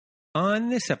On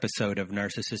this episode of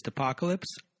Narcissist Apocalypse,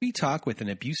 we talk with an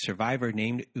abuse survivor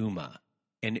named Uma.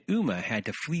 And Uma had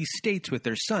to flee states with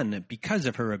their son because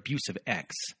of her abusive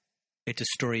ex. It's a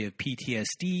story of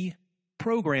PTSD,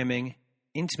 programming,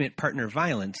 intimate partner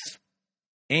violence,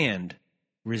 and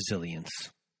resilience.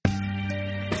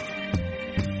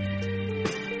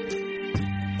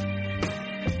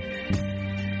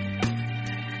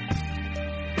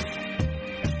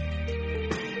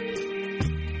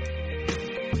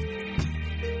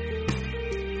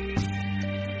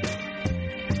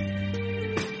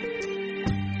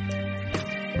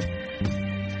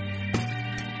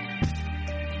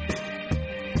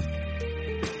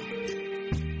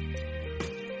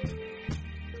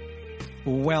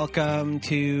 Welcome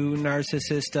to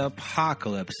Narcissist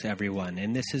Apocalypse, everyone.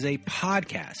 And this is a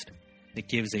podcast that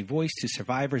gives a voice to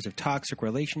survivors of toxic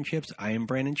relationships. I am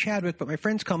Brandon Chadwick, but my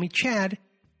friends call me Chad.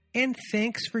 And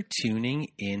thanks for tuning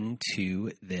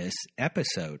into this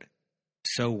episode.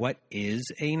 So what is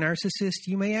a narcissist,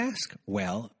 you may ask?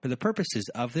 Well, for the purposes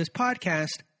of this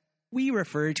podcast, we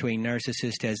refer to a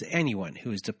narcissist as anyone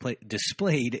who has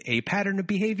displayed a pattern of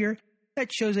behavior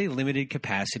that shows a limited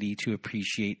capacity to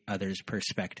appreciate others'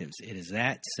 perspectives. It is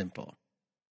that simple.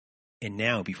 And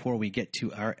now, before we get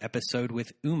to our episode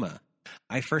with Uma,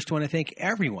 I first want to thank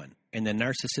everyone in the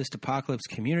Narcissist Apocalypse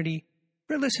community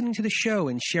for listening to the show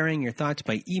and sharing your thoughts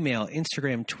by email,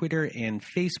 Instagram, Twitter, and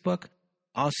Facebook.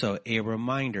 Also, a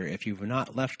reminder, if you've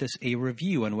not left us a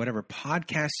review on whatever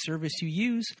podcast service you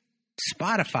use,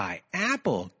 Spotify,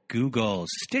 Apple, Google,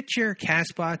 Stitcher,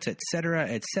 Castbox,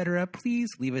 etc., please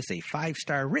leave us a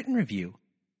 5-star written review,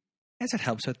 as it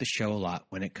helps out the show a lot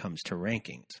when it comes to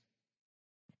rankings.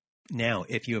 Now,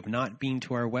 if you have not been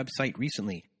to our website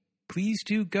recently, please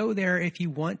do go there if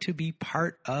you want to be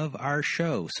part of our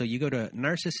show. So you go to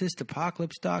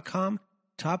narcissistapocalypse.com,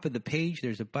 top of the page,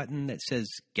 there's a button that says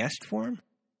guest form.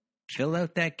 Fill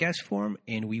out that guest form,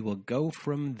 and we will go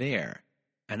from there.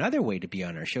 Another way to be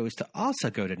on our show is to also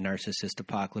go to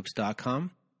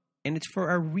narcissistapocalypse.com, and it's for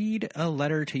our Read a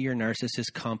Letter to Your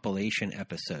Narcissist compilation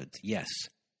episodes. Yes.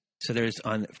 So there's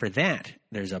a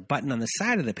button on the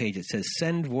side of the page that says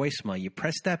send voicemail. You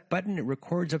press that button, it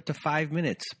records up to 5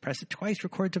 minutes. Press it twice,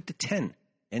 records up to 10,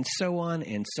 and so on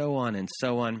and so on and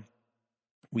so on.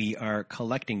 We are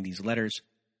collecting these letters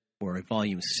for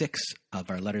volume 6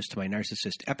 of our Letters to My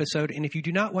Narcissist episode, and if you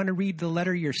do not want to read the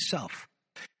letter yourself,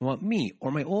 you want me or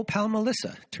my old pal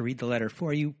Melissa to read the letter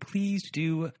for you, please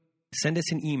do send us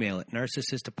an email at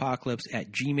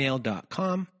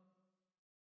narcissistapocalypse@gmail.com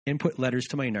and put Letters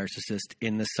to My Narcissist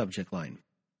in the subject line.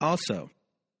 Also,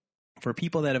 for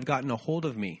people that have gotten a hold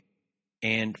of me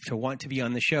and to want to be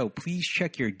on the show, please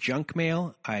check your junk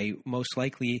mail. I most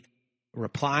likely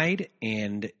replied,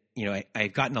 and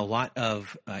I've gotten a lot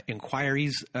of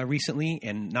inquiries recently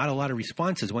and not a lot of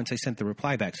responses once I sent the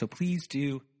reply back. So please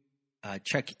do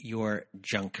check your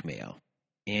junk mail.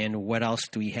 And what else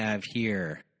do we have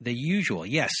here? The usual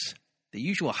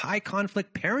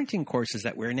high-conflict parenting courses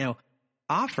that we're now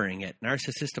offering at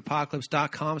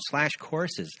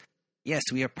narcissistapocalypse.com/courses. Yes,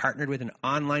 we have partnered with an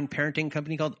online parenting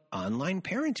company called Online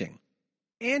Parenting.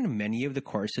 And many of the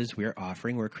courses we're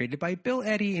offering were created by Bill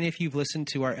Eddy. And if you've listened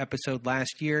to our episode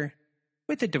last year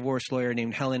with a divorce lawyer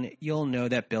named Helen, you'll know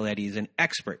that Bill Eddy is an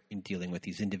expert in dealing with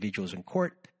these individuals in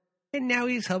court. And now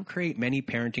he's helped create many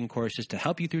parenting courses to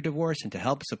help you through divorce and to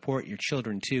help support your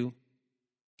children too.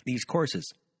 These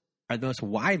courses are the most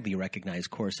widely recognized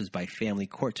courses by family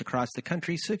courts across the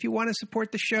country. So if you want to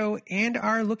support the show and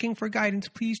are looking for guidance,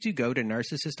 please do go to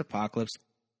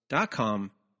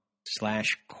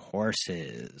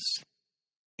narcissistapocalypse.com/courses.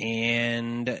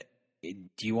 And do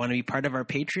you want to be part of our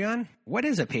Patreon? What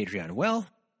is a Patreon? Well,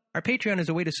 our Patreon is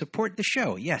a way to support the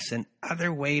show. Yes,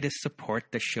 another way to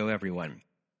support the show, everyone.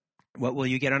 What will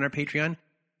you get on our Patreon?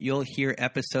 You'll hear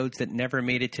episodes that never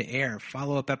made it to air,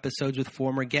 follow-up episodes with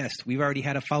former guests. We've already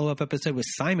had a follow-up episode with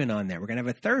Simon on there. We're going to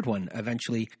have a third one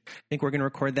eventually. I think we're going to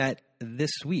record that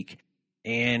this week.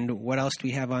 And what else do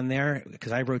we have on there?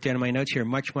 Because I wrote down in my notes here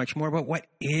much, much more. But what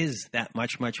is that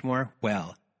much, much more?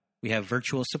 Well, we have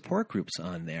virtual support groups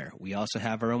on there. We also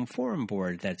have our own forum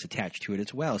board that's attached to it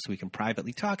as well, so we can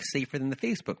privately talk, safer than the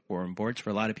Facebook forum boards for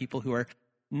a lot of people who are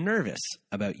nervous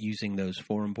about using those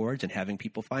forum boards and having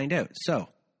people find out. So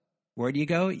where do you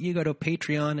go? You go to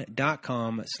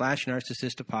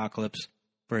patreon.com/narcissistapocalypse.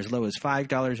 For as low as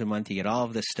 $5 a month, you get all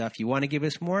of this stuff. You want to give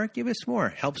us more? Give us more.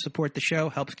 Help support the show.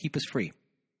 Helps keep us free.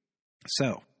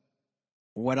 So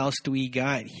what else do we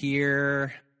got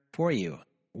here for you?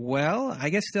 Well, I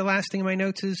guess the last thing in my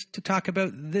notes is to talk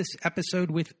about this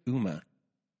episode with Uma.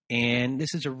 And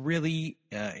this is a really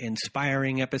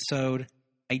inspiring episode.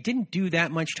 I didn't do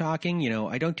that much talking.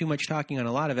 I don't do much talking on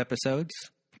a lot of episodes.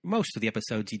 Most of the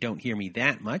episodes, you don't hear me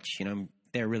that much.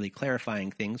 They're really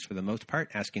clarifying things for the most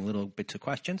part, asking little bits of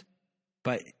questions.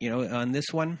 But, on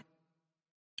this one,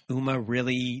 Uma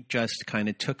really just kind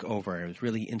of took over. It was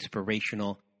really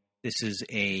inspirational. This is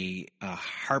a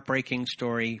heartbreaking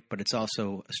story, but it's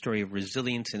also a story of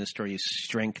resilience and a story of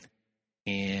strength.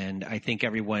 And I think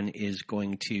everyone is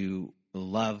going to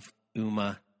love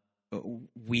Uma.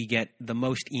 We get the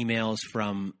most emails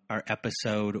from our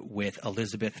episode with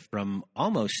Elizabeth from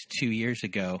almost 2 years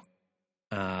ago.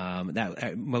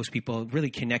 Most people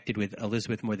really connected with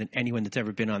Elizabeth more than anyone that's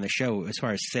ever been on the show as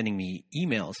far as sending me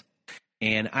emails.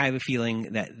 And I have a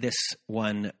feeling that this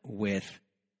one with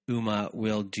Uma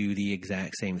will do the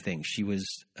exact same thing. She was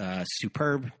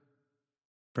superb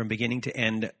from beginning to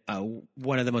end.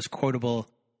 One of the most quotable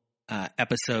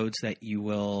episodes that you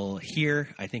will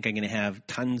hear. I think I'm going to have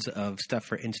tons of stuff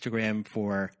for Instagram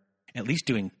for at least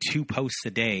doing 2 posts a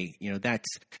day.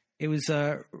 It was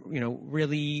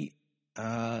really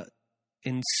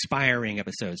inspiring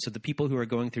episodes. So the people who are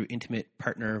going through intimate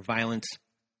partner violence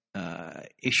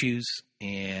issues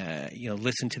and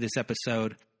listen to this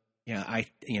episode.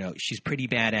 She's pretty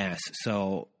badass.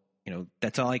 So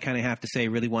that's all I kind of have to say.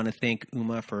 Really want to thank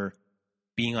Uma for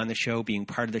being on the show, being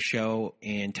part of the show,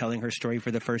 and telling her story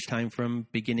for the first time from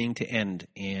beginning to end.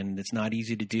 And it's not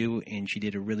easy to do, and she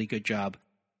did a really good job.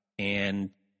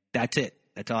 And that's it.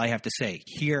 That's all I have to say.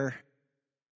 Here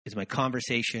is my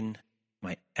conversation,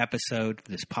 my episode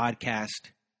for this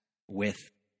podcast with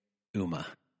Uma.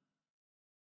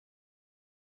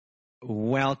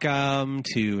 Welcome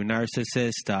to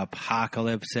Narcissist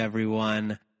Apocalypse,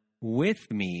 everyone. With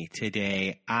me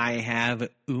today, I have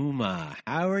Uma.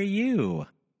 How are you?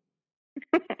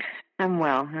 I'm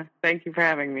well. Thank you for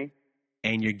having me.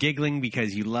 And you're giggling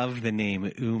because you love the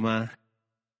name Uma.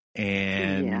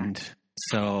 And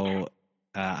so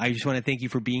I just want to thank you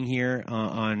for being here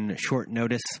on short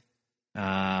notice. You're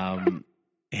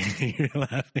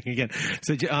laughing again.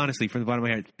 So honestly, from the bottom of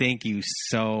my heart, thank you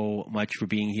so much for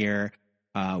being here.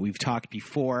 We've talked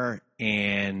before,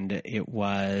 and it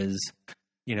was...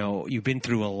 you've been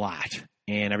through a lot,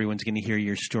 and everyone's going to hear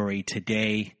your story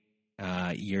today.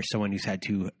 You're someone who's had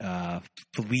to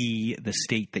flee the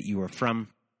state that you were from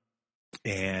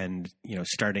and,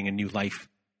 starting a new life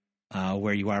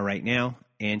where you are right now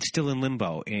and still in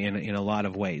limbo in a lot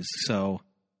of ways. So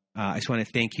I just want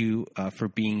to thank you for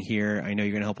being here. I know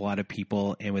you're going to help a lot of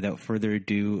people. And without further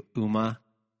ado, Uma,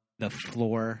 the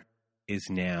floor is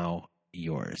now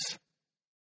yours.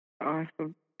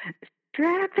 Awesome.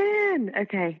 Strap in.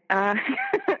 Okay.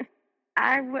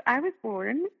 I was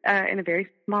born in a very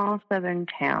small southern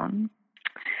town.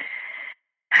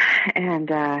 And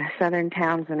southern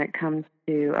towns, when it comes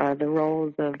to the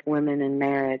roles of women in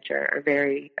marriage, are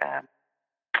very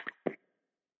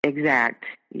exact.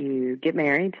 You get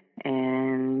married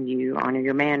and you honor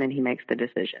your man and he makes the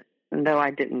decision. And though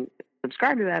I didn't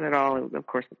subscribe to that at all, of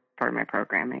course, it's part of my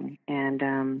programming.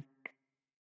 And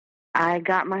I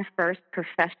got my first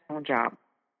professional job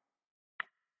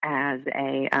as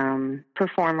a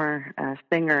performer, a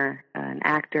singer, an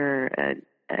actor,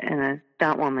 and a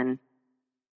stunt woman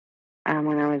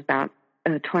when I was about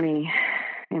 20,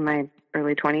 in my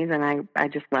early 20s, and I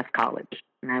just left college,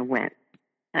 and I went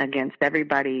against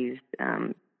everybody's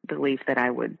belief that I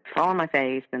would fall on my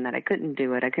face and that I couldn't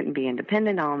do it. I couldn't be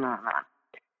independent, on and on.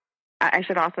 I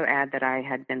should also add that I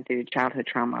had been through childhood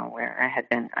trauma where I had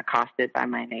been accosted by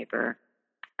my neighbor.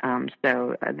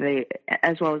 So they,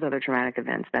 as well as other traumatic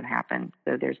events that happened.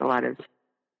 So there's a lot of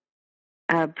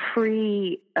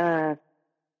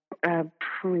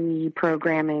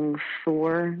pre-programming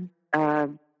for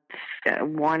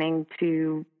wanting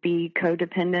to be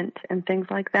codependent and things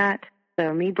like that.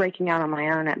 So me breaking out on my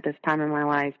own at this time in my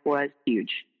life was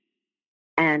huge.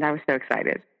 And I was so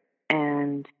excited.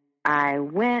 And I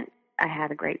went. I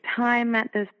had a great time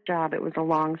at this job. It was a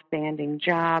long-standing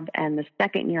job. And the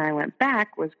second year I went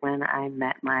back was when I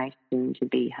met my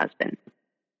soon-to-be husband.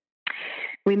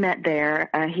 We met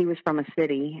there. He was from a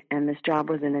city, and this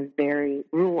job was in a very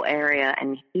rural area,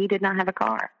 and he did not have a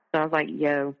car. So I was like,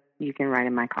 yo, you can ride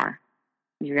in my car.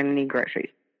 You're going to need groceries.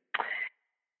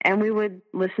 And we would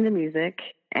listen to music,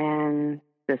 and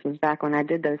this was back when I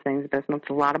did those things. I smoked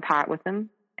a lot of pot with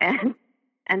him and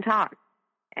talked.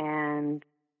 And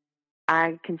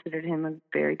I considered him a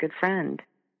very good friend.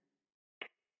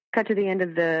 Cut to the end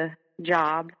of the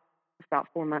job, about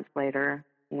 4 months later,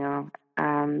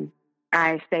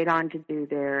 I stayed on to do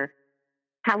their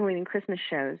Halloween and Christmas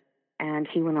shows, and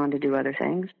he went on to do other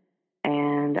things.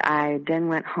 And I then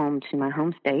went home to my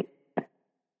home state,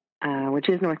 which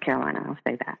is North Carolina, I'll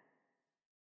say that.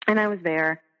 And I was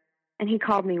there, and he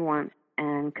called me once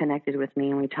and connected with me,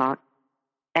 and we talked.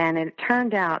 And it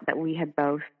turned out that we had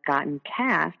both gotten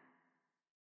cast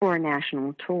for a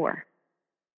national tour.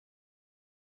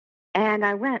 And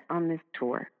I went on this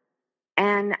tour.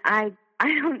 And I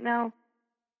don't know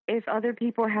if other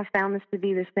people have found this to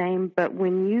be the same, but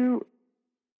when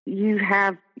you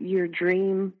have your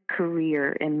dream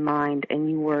career in mind and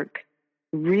you work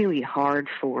really hard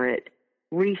for it,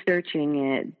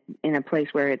 researching it in a place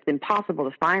where it's impossible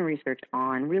to find research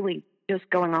on, really just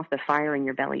going off the fire in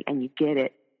your belly, and you get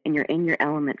it, and you're in your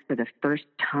element for the first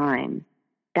time,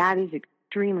 that is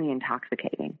extremely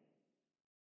intoxicating.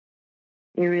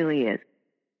 It really is.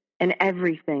 And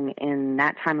everything in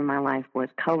that time of my life was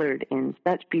colored in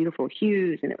such beautiful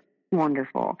hues, and it was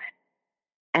wonderful.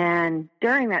 And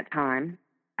during that time,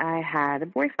 I had a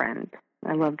boyfriend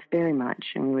I loved very much,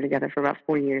 and we were together for about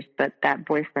 4 years, but that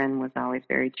boyfriend was always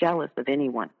very jealous of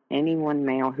anyone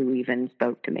male who even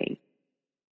spoke to me.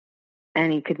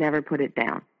 And he could never put it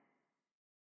down.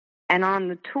 And on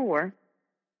the tour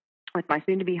with my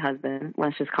soon-to-be husband,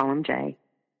 let's just call him Jay,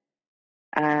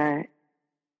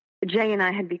 Jay and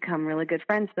I had become really good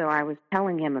friends, so I was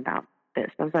telling him about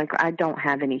this. I was like, I don't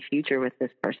have any future with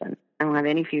this person. I don't have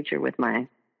any future with my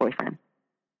boyfriend.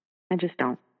 I just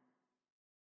don't.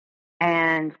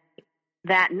 And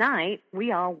that night,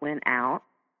 we all went out.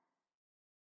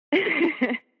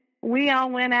 We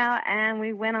all went out and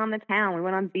we went on the town. We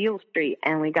went on Beale Street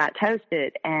and we got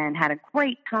toasted and had a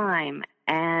great time.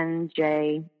 And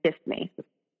Jay kissed me.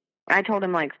 I told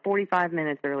him like 45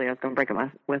 minutes earlier I was going to break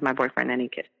up with my boyfriend, and he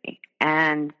kissed me.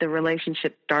 And the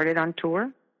relationship started on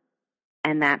tour,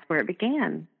 and that's where it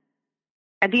began.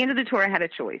 At the end of the tour, I had a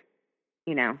choice.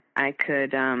 You know, I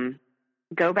could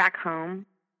go back home,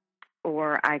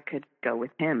 or I could go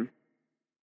with him.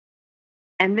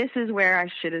 And this is where I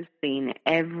should have seen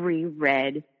every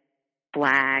red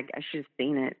flag. I should have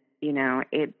seen it. You know,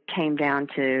 it came down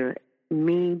to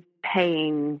me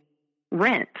paying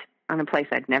rent on a place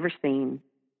I'd never seen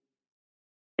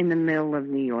in the middle of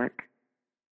New York.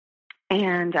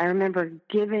 And I remember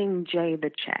giving Jay the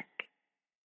check.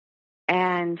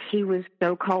 And he was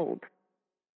so cold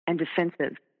and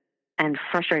defensive and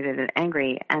frustrated and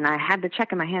angry. And I had the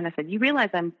check in my hand. I said, you realize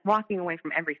I'm walking away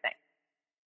from everything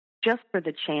just for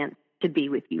the chance to be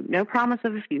with you. No promise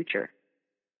of a future,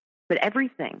 but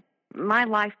everything. My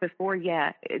life before,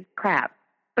 yeah, it's crap,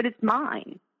 but it's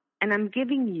mine. And I'm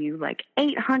giving you like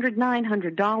 $800,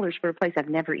 $900 for a place I've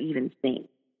never even seen.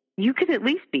 You could at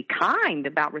least be kind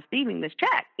about receiving this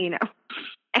check, you know.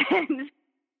 And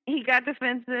he got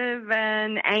defensive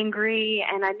and angry,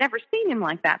 and I'd never seen him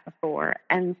like that before.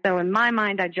 And so in my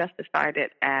mind, I justified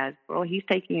it as, well, he's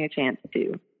taking a chance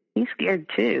too. He's scared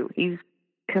too. He's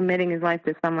committing his life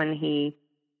to someone he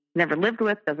never lived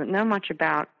with, doesn't know much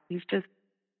about. He's just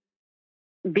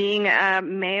being a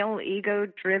male,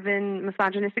 ego-driven,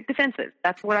 misogynistic defensive.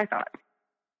 That's what I thought.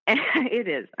 And it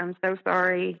is. I'm so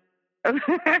sorry.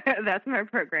 That's my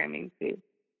programming too.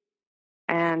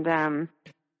 And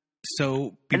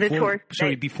so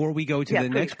before we go to the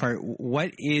next part,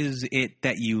 what is it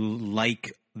that you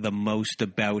like the most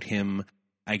about him?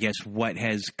 I guess what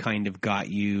has kind of got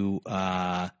you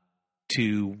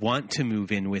to want to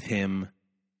move in with him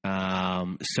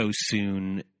so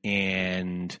soon,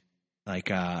 and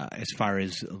like as far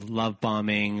as love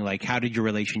bombing, like how did your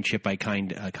relationship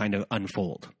kind of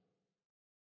unfold?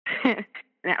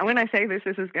 Now, when I say this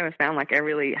is going to sound like I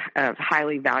really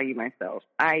highly value myself.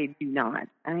 I do not.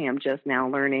 I am just now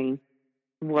learning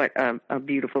what a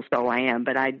beautiful soul I am.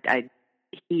 But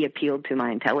he appealed to my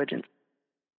intelligence.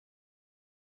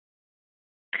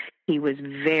 He was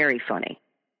very funny.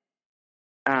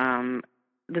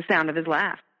 The sound of his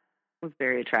laugh was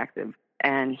very attractive.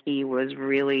 And he was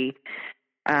really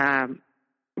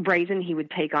brazen. He would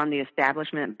take on the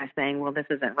establishment by saying, well, this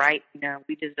isn't right. You know,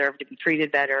 we deserve to be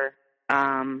treated better.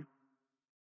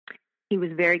 He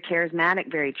was very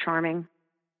charismatic, very charming,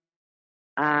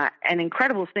 an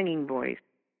incredible singing voice,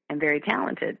 and very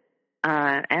talented.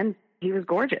 And he was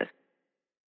gorgeous.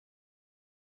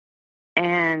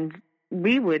 And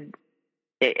we would,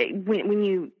 when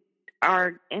you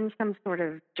are in some sort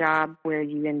of job where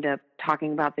you end up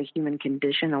talking about the human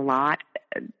condition a lot,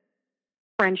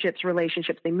 friendships,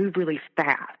 relationships, they move really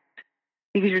fast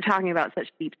because you're talking about such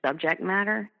deep subject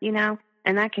matter, you know?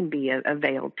 And that can be a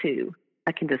veil, too.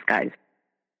 That can disguise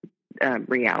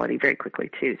reality very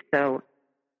quickly, too. So,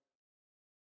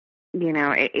 you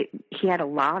know, he had a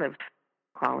lot of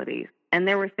qualities. And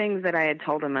there were things that I had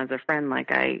told him as a friend,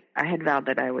 like I had vowed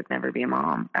that I would never be a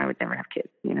mom. I would never have kids,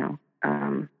 you know.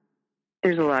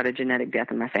 There's a lot of genetic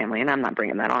death in my family, and I'm not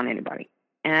bringing that on anybody.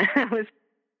 And I was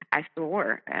I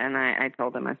swore, and I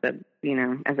told him, I said,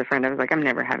 as a friend, I was like, I'm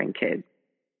never having kids.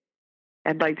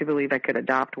 I'd like to believe I could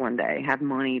adopt one day, have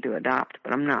money to adopt,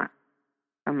 but I'm not.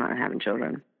 I'm not having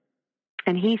children.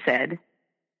 And he said,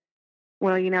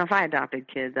 well, if I adopted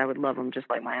kids, I would love them just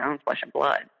like my own flesh and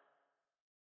blood.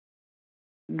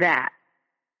 That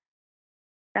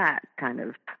kind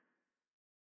of,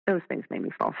 those things made me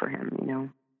fall for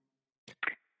him,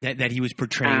 That he was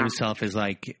portraying himself as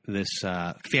like this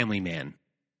family man,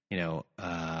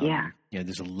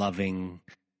 there's a loving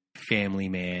family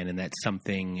man, and that's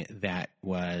something that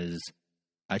was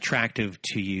attractive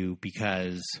to you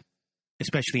because,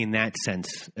 especially in that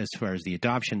sense, as far as the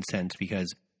adoption sense,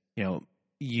 because,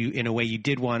 you, in a way, you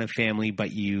did want a family,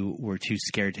 but you were too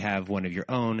scared to have one of your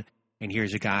own. And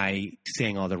here's a guy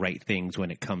saying all the right things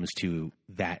when it comes to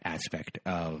that aspect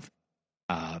of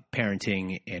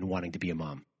parenting and wanting to be a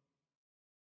mom.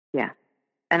 Yeah.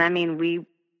 And I mean, we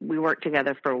worked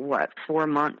together for 4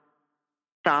 months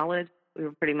solid. We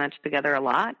were pretty much together a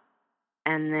lot.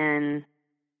 And then,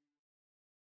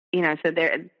 so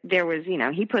there was,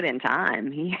 he put in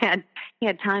time. He had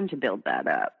time to build that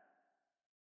up.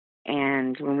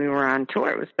 And when we were on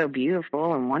tour, it was so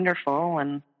beautiful and wonderful.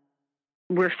 And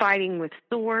we're fighting with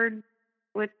swords,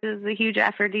 which is a huge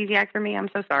aphrodisiac for me. I'm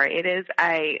so sorry. It is.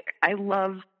 I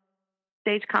love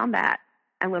stage combat.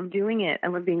 I love doing it. I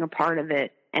love being a part of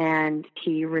it. And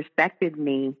he respected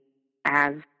me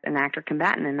as an actor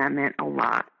combatant, and that meant a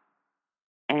lot.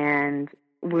 And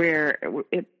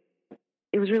it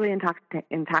was really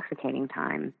intoxicating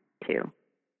time too.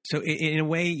 So in a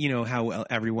way, how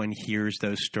everyone hears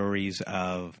those stories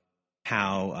of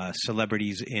how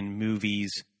celebrities in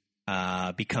movies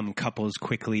become couples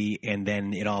quickly, and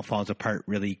then it all falls apart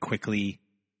really quickly.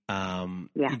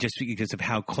 Just because of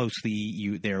how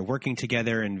closely they're working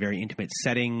together in very intimate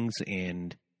settings,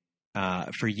 and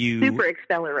for you, super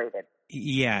accelerated.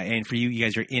 Yeah, and for you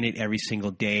guys are in it every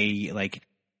single day, like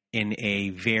in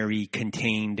a very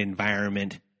contained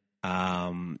environment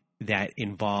that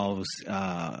involves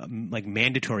like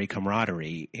mandatory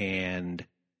camaraderie, and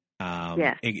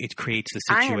it creates the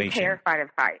situation. I am terrified of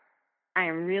heights. I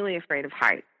am really afraid of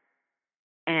heights,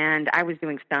 and I was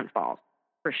doing stunt falls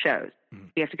for shows. Mm-hmm.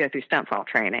 You have to go through stunt fall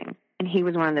training, and he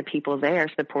was one of the people there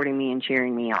supporting me and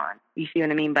cheering me on. You see what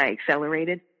I mean by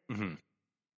accelerated? Mm-hmm.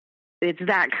 It's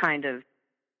that kind of,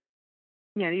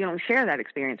 you don't share that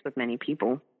experience with many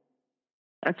people.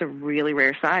 That's a really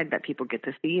rare side that people get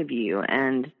to see of you.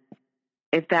 And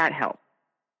if that helps,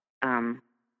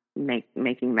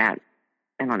 making that,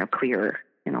 I don't know, clearer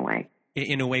in a way.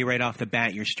 In a way, right off the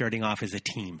bat, you're starting off as a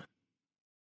team.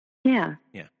 Yeah.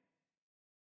 Yeah.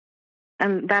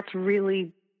 And that's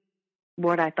really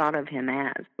what I thought of him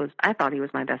as, I thought he was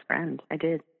my best friend. I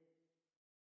did.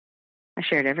 I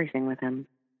shared everything with him,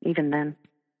 even then.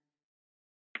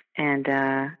 And,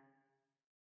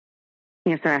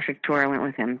 so after tour, I went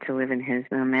with him to live in his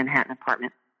Manhattan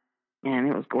apartment. And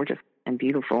it was gorgeous and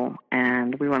beautiful.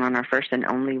 And we went on our first and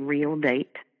only real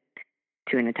date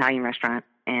to an Italian restaurant.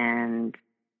 And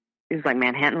it was like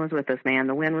Manhattan was with us, man.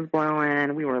 The wind was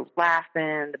blowing. We were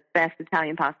laughing. The best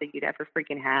Italian pasta you'd ever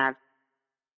freaking have.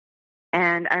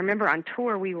 And I remember on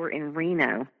tour, we were in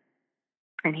Reno.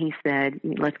 And he said,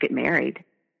 let's get married.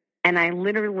 And I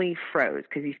literally froze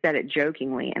because he said it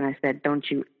jokingly. And I said, don't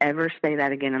you ever say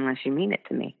that again unless you mean it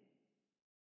to me.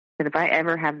 But if I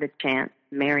ever have the chance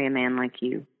to marry a man like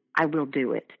you, I will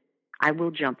do it. I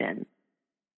will jump in.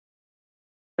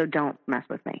 So don't mess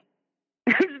with me.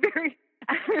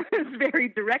 It was very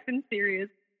direct and serious.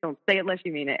 Don't say it unless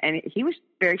you mean it. And he was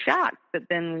very shocked. But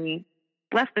then we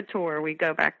left the tour. We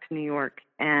go back to New York.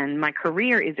 And my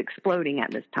career is exploding at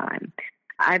this time.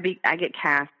 I get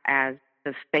cast as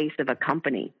the face of a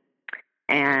company,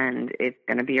 and it's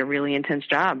going to be a really intense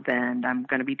job. And I'm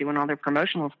going to be doing all their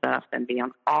promotional stuff and be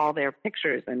on all their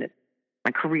pictures. And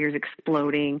my career's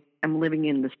exploding. I'm living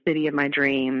in the city of my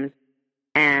dreams,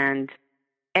 and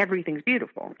everything's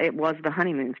beautiful. It was the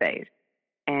honeymoon phase.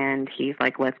 And he's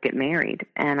like, let's get married.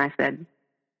 And I said,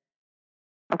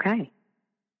 okay.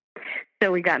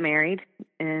 So we got married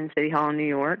in City Hall in New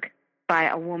York by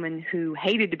a woman who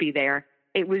hated to be there.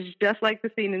 It was just like the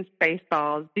scene in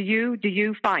Spaceballs. Do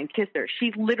you? Fine, kiss her.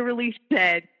 She literally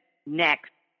said,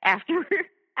 next. After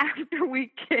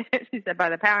we kissed, she said, by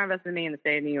the power invested in me in the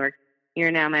state of New York,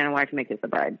 you're now man and wife to make this a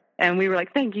bride. And we were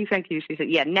like, thank you. She said,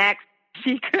 yeah, next.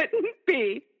 She couldn't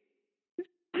be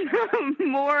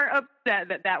more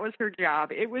upset that was her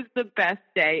job. It was the best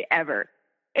day ever.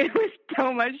 It was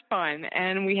so much fun.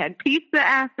 And we had pizza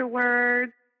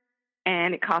afterwards.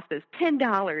 And it cost us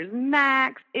 $10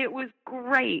 max. It was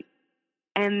great.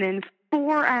 And then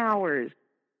 4 hours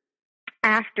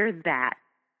after that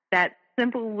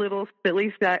simple little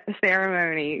silly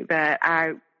ceremony that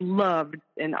I loved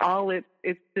in all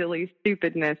its silly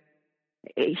stupidness,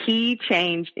 he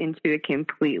changed into a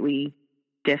completely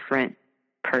different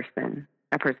person,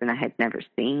 a person I had never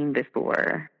seen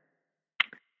before.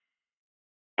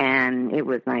 And it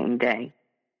was night and day.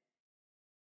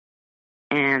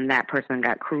 And that person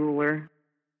got crueler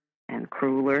and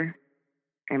crueler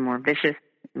and more vicious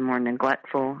and more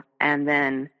neglectful. And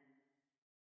then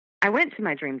I went to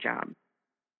my dream job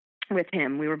with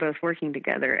him. We were both working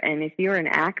together. And if you're an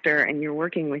actor and you're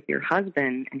working with your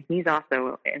husband and he's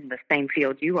also in the same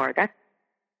field you are, that's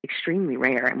extremely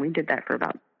rare. And we did that for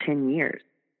about 10 years.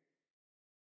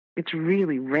 It's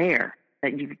really rare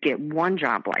that you get one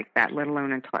job like that, let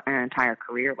alone an entire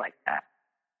career like that.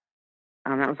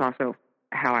 That was also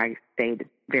how I stayed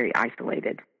very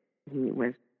isolated. He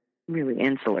was really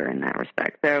insular in that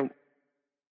respect. So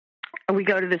we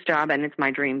go to this job, and it's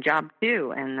my dream job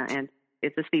too. And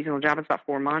it's a seasonal job. It's about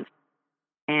 4 months.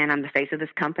 And I'm the face of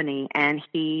this company. And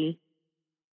he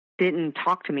didn't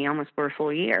talk to me almost for a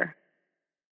full year.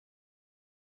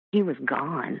 He was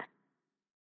gone.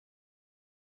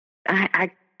 I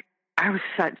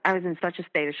was in such a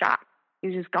state of shock. He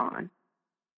was just gone.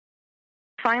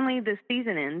 Finally, the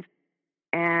season ends,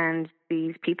 and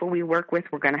these people we work with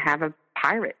were going to have a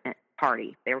pirate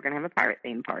party. They were going to have a pirate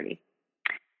theme party,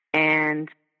 and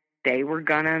they were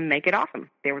going to make it awesome.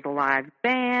 There was a live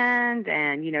band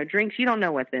and, drinks. You don't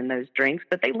know what's in those drinks,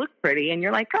 but they look pretty, and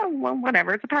you're like, oh, well,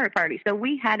 whatever. It's a pirate party. So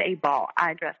we had a ball.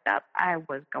 I dressed up. I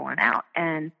was going out,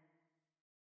 and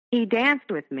he danced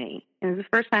with me. It was the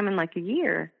first time in like a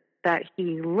year that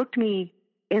he looked me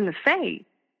in the face.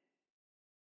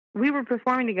 We were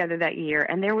performing together that year,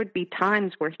 and there would be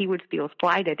times where he would feel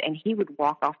slighted, and he would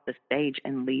walk off the stage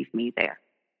and leave me there.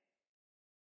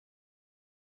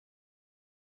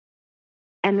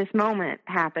 And this moment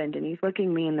happened, and he's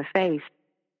looking me in the face,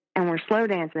 and we're slow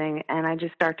dancing, and I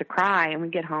just start to cry, and we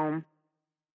get home,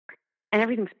 and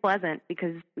everything's pleasant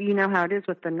because you know how it is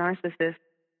with the narcissist.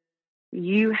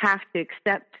 You have to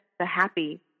accept the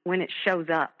happy when it shows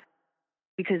up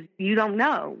because you don't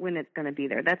know when it's going to be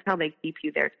there. That's how they keep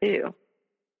you there too.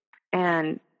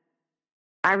 And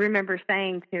I remember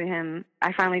saying to him,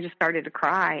 I finally just started to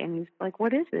cry, and he's like,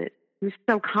 what is it? He was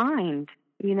so kind,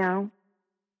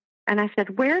 And I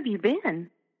said, where have you been?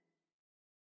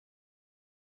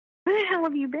 Where the hell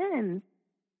have you been?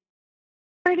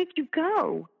 Where did you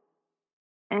go?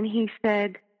 And he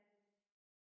said,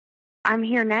 I'm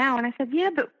here now. And I said, yeah,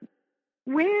 but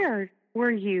where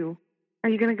were you? Are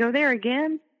you going to go there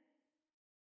again?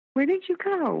 Where did you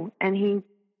go? And he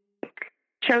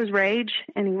chose rage,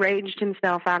 and he raged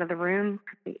himself out of the room.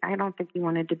 I don't think he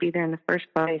wanted to be there in the first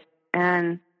place.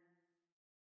 And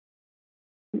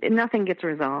nothing gets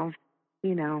resolved,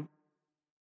 and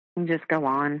just go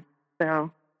on.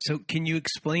 So can you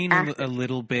explain a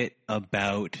little bit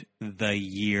about the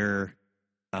year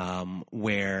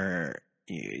where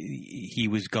he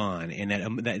was gone,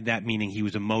 and that meaning he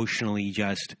was emotionally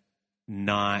just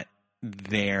not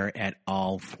there at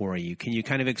all for you? Can you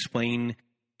kind of explain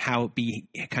how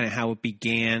it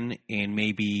began, and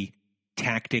maybe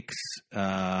tactics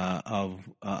of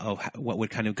what would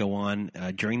kind of go on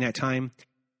during that time,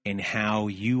 and how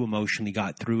you emotionally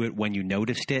got through it when you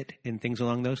noticed it, and things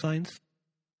along those lines?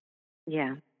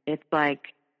 Yeah, it's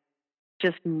like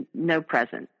just no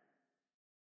presence.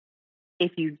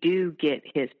 If you do get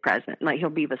his presence, like he'll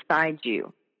be beside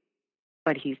you,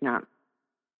 but he's not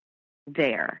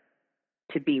there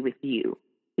to be with you.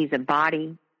 He's a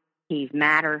body. He's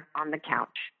matter on the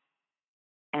couch.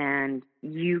 And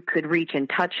you could reach and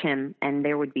touch him, and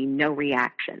there would be no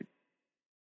reaction.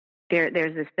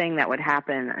 There's this thing that would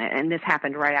happen, and this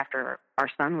happened right after our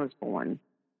son was born.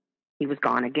 He was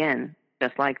gone again,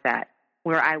 just like that,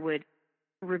 where I would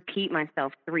repeat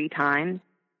myself 3 times.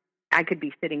 I could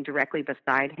be sitting directly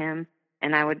beside him,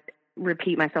 and I would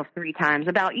repeat myself 3 times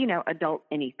about, adult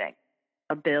anything,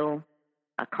 a bill,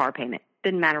 a car payment.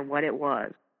 Didn't matter what it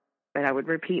was, but I would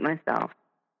repeat myself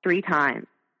 3 times,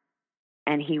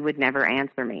 and he would never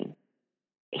answer me.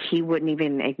 He wouldn't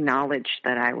even acknowledge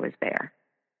that I was there.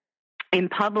 In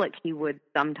public, he would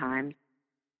sometimes,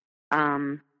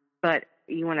 but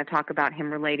you want to talk about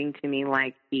him relating to me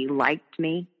like he liked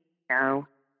me? No.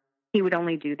 He would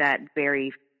only do that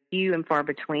very few and far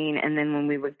between, and then when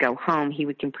we would go home, he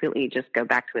would completely just go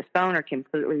back to his phone or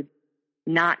completely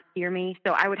not hear me.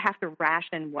 So I would have to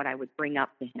ration what I would bring up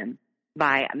to him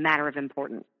by a matter of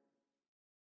importance.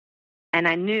 And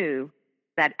I knew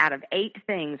that out of 8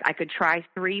 things, I could try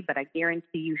 3, but I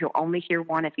guarantee you he'll only hear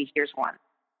 1 if he hears 1.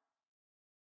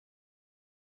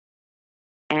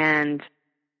 And and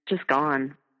just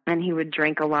gone. And he would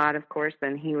drink a lot, of course,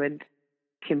 and he would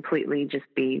completely just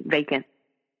be vacant.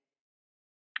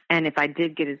 And if I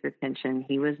did get his attention,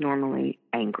 he was normally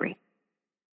angry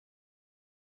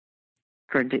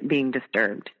for being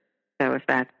disturbed. So if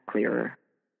that's clearer.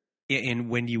 Yeah, and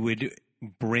when you would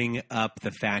bring up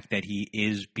the fact that he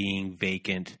is being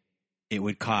vacant, it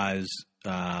would cause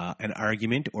an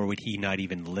argument, or would he not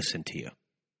even listen to you?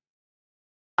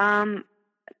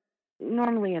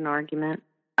 Normally an argument.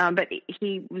 But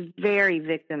he was very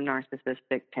victim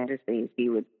narcissistic tendencies. He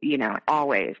would,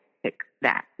 always pick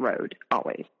that road.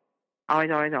 Always.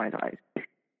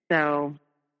 So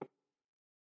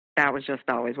that was just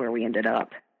always where we ended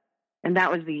up. And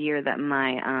that was the year that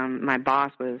my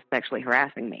boss was sexually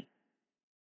harassing me.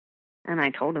 And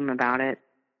I told him about it,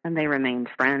 and they remained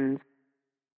friends.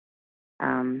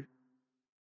 I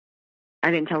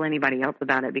didn't tell anybody else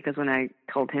about it because when I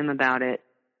told him about it,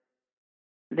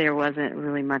 there wasn't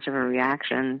really much of a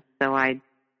reaction. So I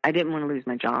didn't want to lose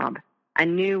my job. I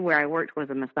knew where I worked was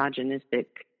a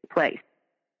misogynistic place,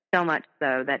 so much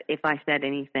so that if I said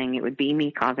anything, it would be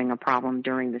me causing a problem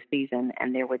during the season,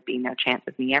 and there would be no chance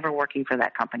of me ever working for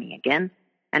that company again,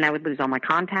 and I would lose all my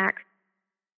contacts.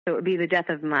 So it would be the death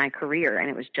of my career, and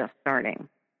it was just starting.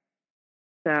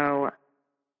 So,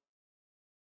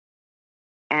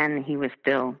 and he was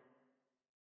still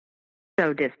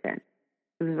so distant.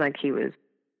 It was like he was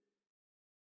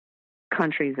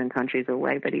countries and countries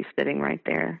away, but he's sitting right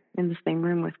there in the same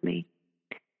room with me.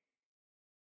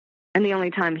 And the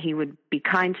only time he would be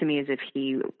kind to me is if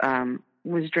he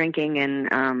was drinking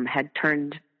and had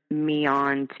turned me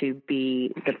on to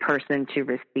be the person to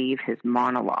receive his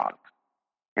monologues.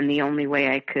 And the only way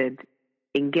I could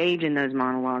engage in those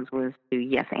monologues was to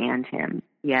yes and him.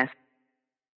 Yes,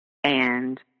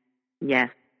 and yes,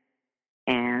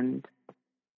 and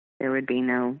there would be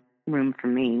no room for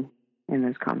me in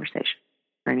those conversations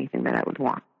or anything that I would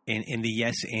want. And the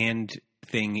yes and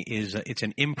thing is, it's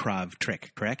an improv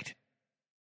trick, correct?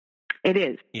 It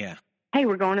is. Yeah. Hey,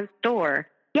 we're going to the store.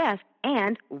 Yes,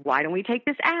 and why don't we take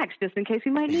this axe just in case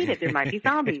we might need it? There might be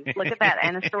zombies. Look at that,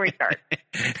 and the story starts.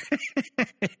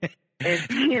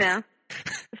 It's,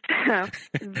 so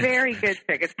very good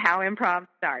trick. It's how improv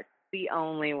starts. The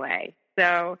only way.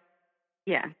 So,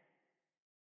 yeah.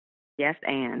 Yes,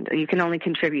 and you can only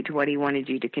contribute to what he wanted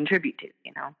you to contribute to,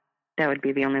 That would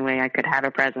be the only way I could have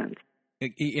a presence.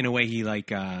 In a way, he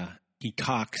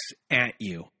talks at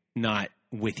you, not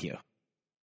with you.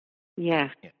 Yes.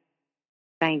 Yeah.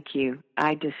 Thank you.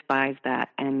 I despise that.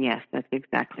 And yes, that's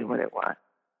exactly what it was.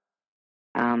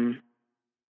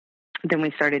 Then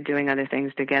we started doing other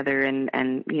things together.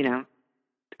 And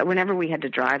whenever we had to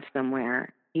drive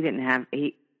somewhere,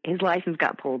 his license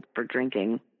got pulled for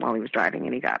drinking while he was driving,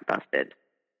 and he got busted.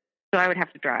 So I would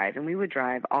have to drive, and we would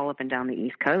drive all up and down the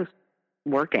East Coast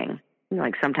working,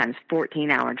 like sometimes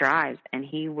 14-hour drives. And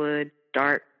he would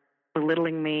start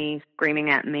belittling me, screaming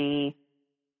at me,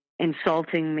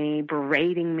 insulting me,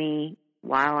 berating me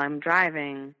while I'm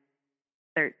driving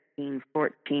 13,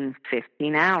 14,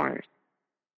 15 hours.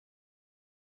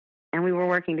 And we were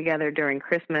working together during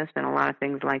Christmas and a lot of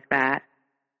things like that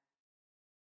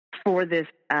for this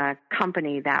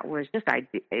company that was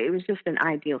it was just an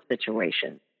ideal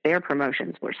situation. Their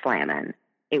promotions were slamming.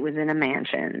 It was in a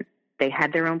mansion. They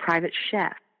had their own private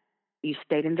chef. You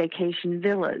stayed in vacation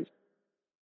villas.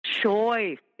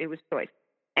 Choice. It was choice.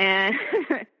 And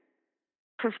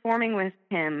performing with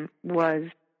him was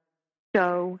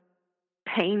so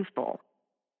painful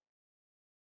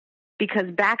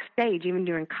because backstage, even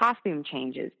during costume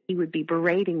changes, he would be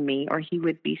berating me, or he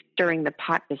would be stirring the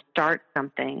pot to start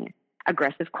something,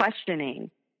 aggressive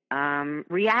questioning,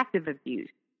 reactive abuse,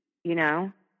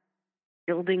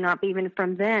 building up even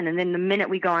from then. And then the minute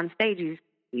we go on stage,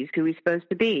 he's who he's supposed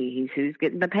to be. He's who's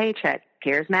getting the paycheck,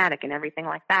 charismatic and everything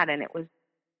like that. And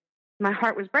my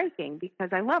heart was breaking because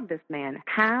I love this man.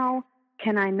 How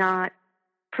can I not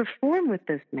perform with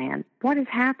this man? What is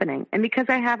happening? And because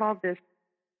I have all this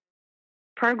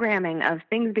programming of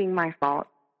things being my fault,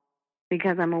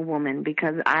 because I'm a woman,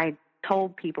 because I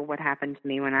told people what happened to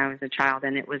me when I was a child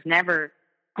and it was never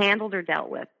handled or dealt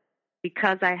with,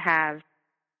 because I have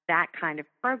that kind of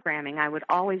programming, I would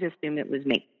always assume it was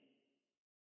me.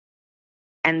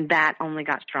 And that only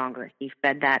got stronger. He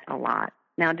fed that a lot.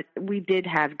 Now, we did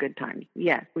have good times.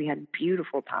 Yes, we had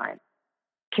beautiful times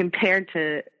compared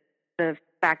to the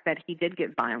fact that he did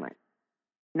get violent.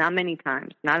 Not many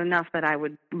times. Not enough that I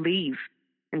would leave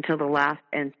until the last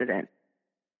incident.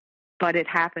 But it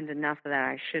happened enough that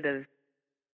I should have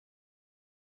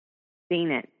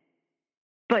seen it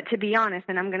But to be honest,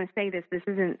 and I'm going to say this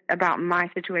isn't about my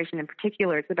situation in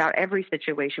particular. It's about every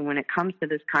situation when it comes to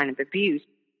this kind of abuse.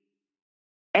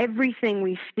 Everything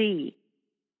we see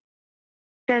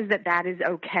says that that is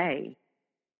okay.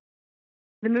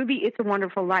 The movie It's a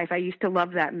Wonderful Life, I used to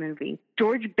love that movie.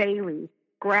 George Bailey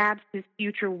grabs his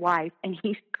future wife and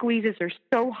he squeezes her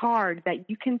so hard that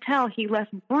you can tell he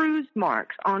left bruise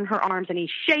marks on her arms, and he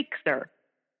shakes her.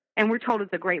 And we're told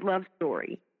it's a great love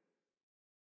story.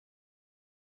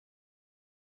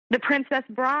 The Princess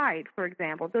Bride, for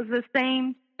example, does the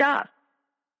same stuff.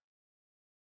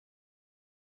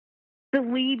 The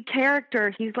lead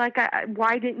character, he's like,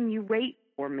 why didn't you wait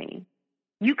for me?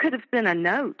 You could have sent a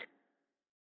note.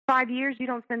 5 years, you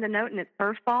don't send a note, and it's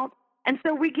her fault. And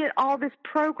so we get all this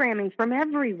programming from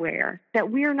everywhere that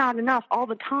we're not enough all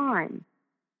the time.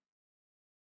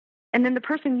 And then the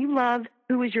person you love,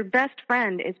 who is your best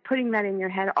friend, is putting that in your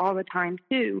head all the time,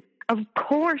 too. Of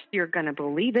course you're going to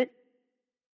believe it.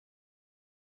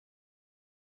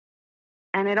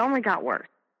 And it only got worse,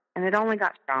 and it only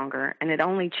got stronger, and it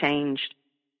only changed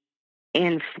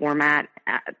in format.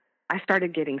 I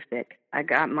started getting sick. I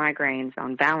got migraines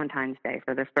on Valentine's Day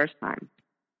for the first time,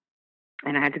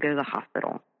 and I had to go to the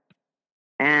hospital.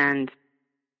 And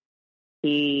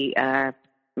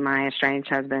my estranged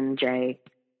husband, Jay,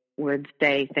 would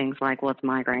say things like, well, it's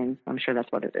migraines. I'm sure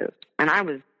that's what it is. And I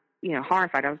was,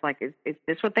 horrified. I was like, is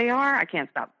this what they are? I can't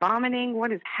stop vomiting.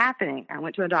 What is happening? I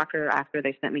went to a doctor after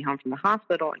they sent me home from the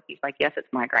hospital, and he's like, yes, it's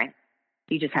migraine.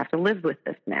 You just have to live with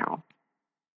this now.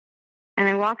 And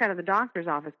I walk out of the doctor's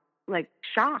office, like,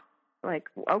 shocked. Like,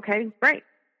 okay, great,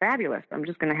 fabulous. I'm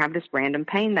just going to have this random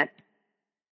pain that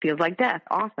feels like death.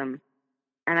 Awesome.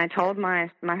 And I told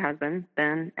my husband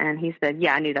then, and he said,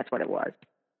 yeah, I knew that's what it was.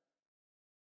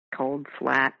 Cold,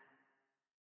 flat.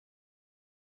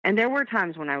 And there were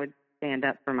times when I would stand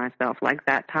up for myself, like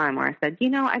that time where I said,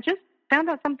 I just found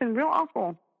out something real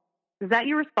awful. Is that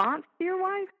your response to your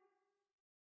wife?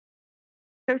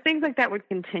 So things like that would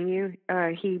continue.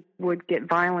 He would get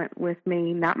violent with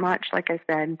me, not much, like I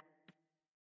said.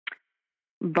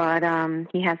 But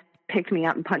he has picked me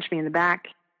up and punched me in the back.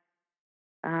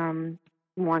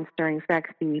 Once during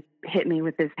sex, he hit me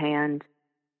with his hand.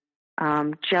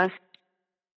 Just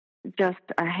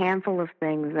a handful of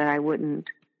things that I wouldn't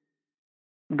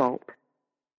bolt.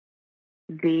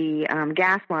 The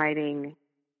gaslighting,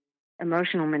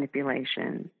 emotional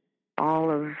manipulation,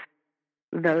 all of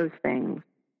those things,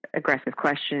 aggressive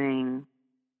questioning,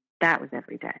 that was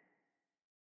every day.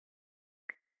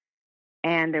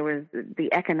 And there was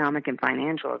the economic and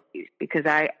financial abuse, because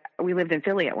we lived in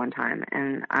Philly at one time,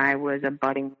 and I was a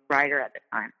budding writer at the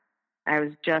time. I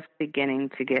was just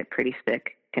beginning to get pretty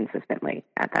sick consistently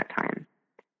at that time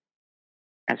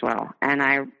as well. And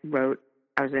I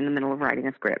was in the middle of writing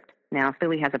a script. Now,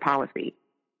 Philly has a policy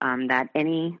that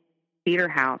any theater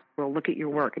house will look at your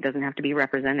work. It doesn't have to be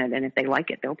represented. And if they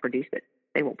like it, they'll produce it.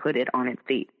 They will put it on its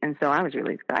feet. And so I was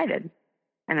really excited.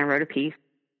 And I wrote a piece.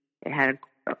 It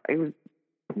was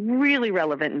really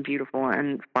relevant and beautiful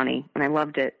and funny. And I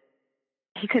loved it.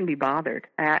 He couldn't be bothered.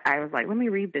 I was like, let me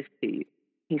read this to you.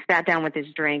 He sat down with his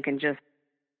drink and just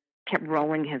kept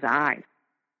rolling his eyes,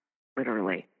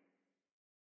 literally.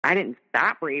 I didn't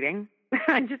stop reading.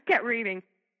 I just kept reading.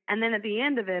 And then at the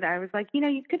end of it, I was like,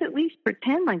 you could at least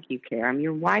pretend like you care. I'm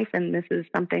your wife, and this is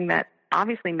something that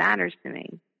obviously matters to me.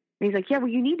 And he's like, yeah, well,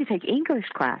 you need to take English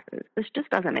classes. This just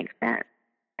doesn't make sense.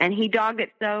 And he dogged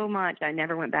it so much, I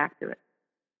never went back to it.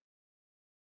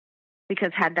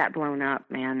 Because had that blown up,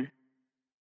 man,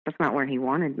 that's not where he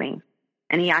wanted me.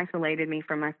 And he isolated me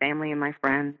from my family and my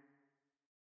friends,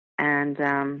 and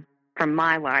from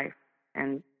my life,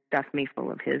 and stuffed me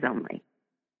full of his only,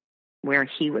 where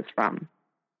he was from.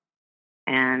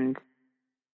 And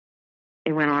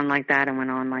it went on like that and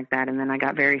went on like that. And then I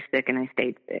got very sick, and I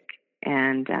stayed sick.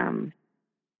 And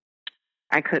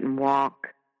I couldn't walk.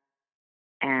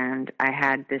 And I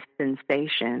had this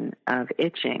sensation of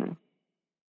itching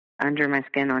under my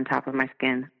skin, on top of my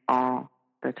skin, all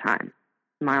the time.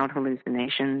 Mild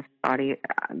hallucinations, audio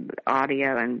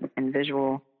and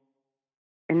visual.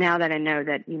 And now that I know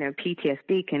that,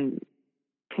 PTSD can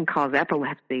cause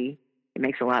epilepsy, it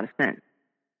makes a lot of sense.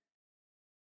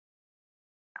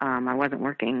 I wasn't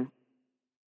working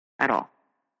at all.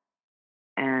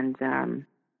 And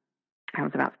I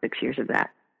was about 6 years of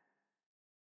that.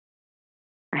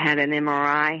 I had an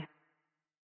MRI.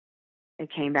 It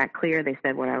came back clear. They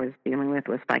said what I was dealing with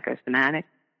was psychosomatic.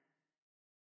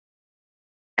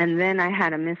 And then I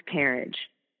had a miscarriage.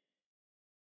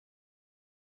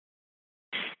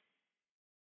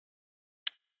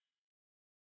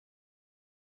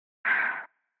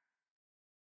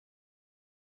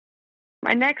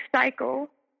 My next cycle,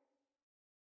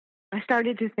 I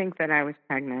started to think that I was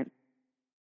pregnant.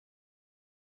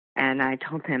 And I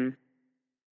told him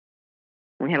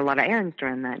we had a lot of errands to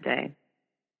run that day.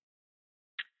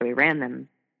 So we ran them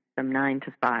from 9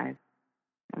 to 5.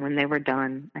 And when they were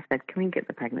done, I said, can we get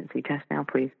the pregnancy test now,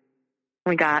 please?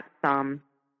 We got some.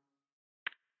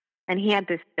 And he had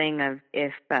this thing of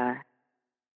if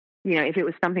it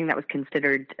was something that was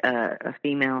considered a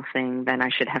female thing, then I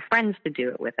should have friends to do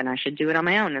it with, and I should do it on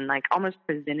my own, and like almost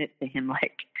present it to him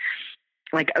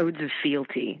like odes of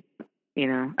fealty.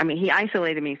 I mean, he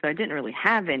isolated me, so I didn't really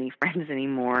have any friends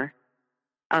anymore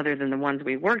other than the ones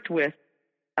we worked with.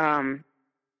 So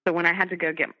when I had to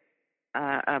go get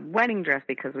a wedding dress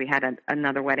because we had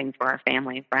another wedding for our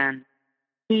family and friends,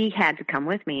 he had to come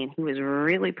with me, and he was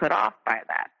really put off by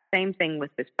that. Same thing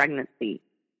with this pregnancy.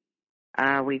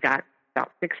 We got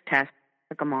about 6 tests,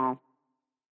 took them all.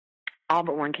 All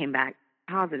but one came back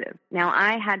positive. Now,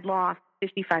 I had lost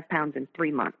 55 pounds in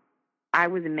 3 months. I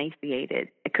was emaciated.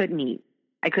 I couldn't eat.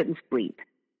 I couldn't sleep.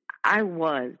 I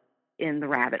was in the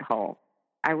rabbit hole.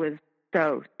 I was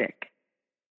so sick.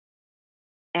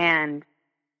 And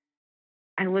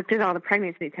I looked at all the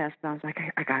pregnancy tests, and I was like,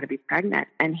 I got to be pregnant.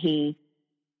 And he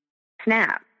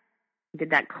snapped,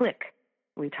 did that click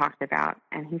we talked about.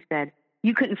 And he said,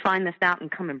 you couldn't find this out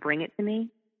and come and bring it to me?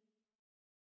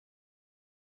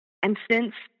 And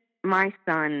since my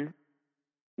son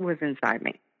was inside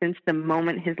me, since the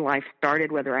moment his life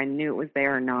started, whether I knew it was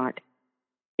there or not,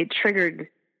 it triggered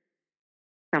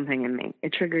something in me.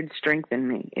 It triggered strength in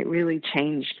me. It really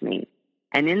changed me.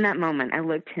 And in that moment, I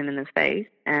looked him in the face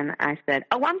and I said,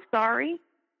 oh, I'm sorry.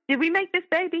 Did we make this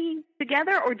baby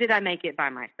together, or did I make it by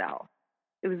myself?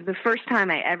 It was the first time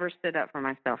I ever stood up for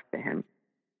myself to him,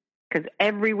 because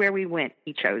everywhere we went,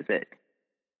 he chose it.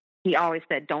 He always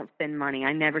said, don't spend money.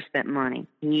 I never spent money.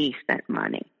 He spent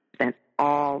money, spent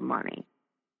all money,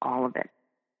 all of it.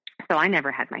 So I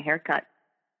never had my hair cut.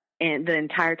 And the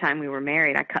entire time we were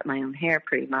married, I cut my own hair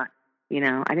pretty much.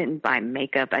 I didn't buy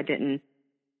makeup. I didn't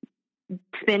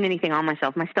spend anything on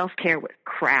myself. My self-care was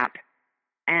crap.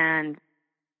 And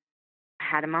I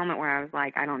had a moment where I was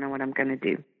like, I don't know what I'm going to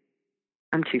do.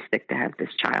 I'm too sick to have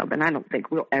this child, and I don't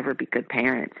think we'll ever be good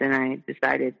parents. And I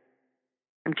decided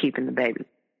I'm keeping the baby.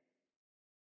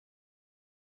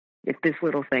 If this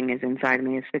little thing is inside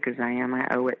me, as sick as I am, I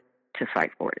owe it to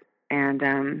fight for it.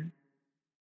 And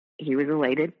he was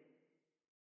elated.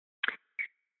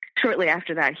 Shortly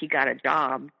after that, he got a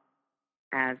job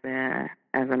as an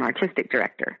artistic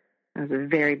director. It was a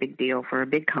very big deal for a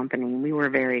big company, and we were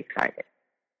very excited.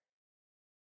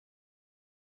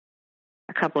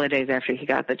 A couple of days after he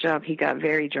got the job, he got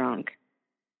very drunk.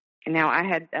 And now I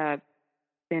had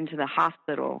been to the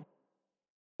hospital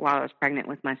while I was pregnant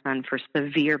with my son for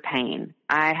severe pain.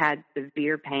 I had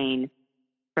severe pain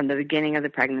from the beginning of the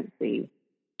pregnancy.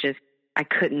 I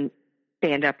couldn't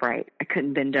stand upright. I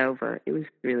couldn't bend over. It was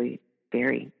really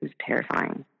scary. It was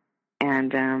terrifying.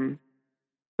 And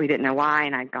we didn't know why,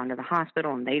 and I'd gone to the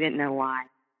hospital, and they didn't know why.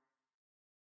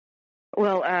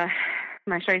 Well,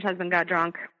 my strange husband got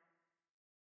drunk,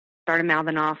 started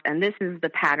mouthing off, and this is the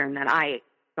pattern that I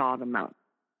saw the most,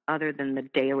 other than the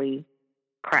daily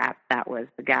crap that was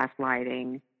the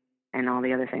gaslighting and all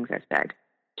the other things I said.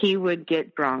 He would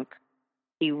get drunk,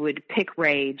 he would pick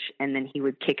rage, and then he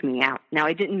would kick me out. Now,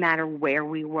 it didn't matter where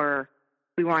we were.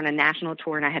 We were on a national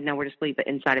tour, and I had nowhere to sleep but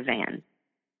inside a van.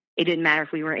 It didn't matter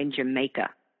if we were in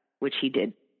Jamaica, which he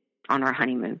did on our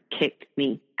honeymoon, kicked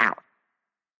me out.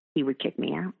 He would kick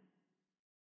me out.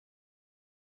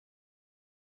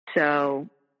 So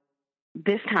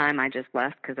this time I just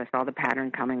left because I saw the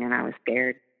pattern coming and I was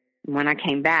scared. When I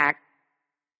came back,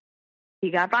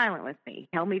 he got violent with me. He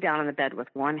held me down on the bed with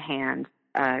one hand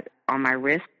on my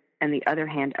wrist and the other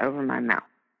hand over my mouth.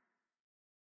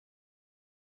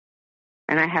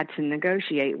 And I had to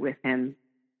negotiate with him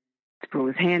to pull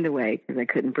his hand away because I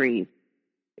couldn't breathe.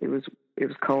 It was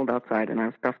cold outside and I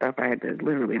was stuffed up. I had to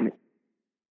literally.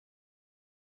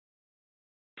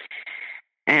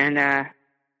 And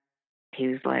he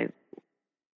was like,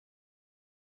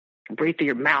 breathe through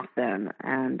your mouth then.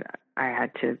 And I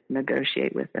had to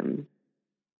negotiate with him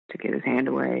to get his hand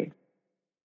away.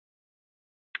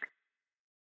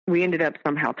 We ended up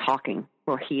somehow talking.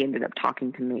 Well, he ended up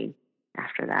talking to me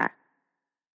after that.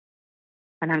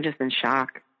 And I'm just in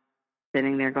shock,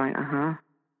 sitting there going,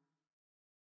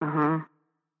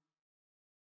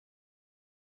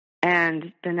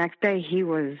 And the next day he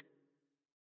was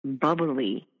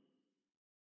bubbly.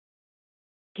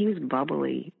 He was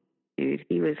bubbly, dude.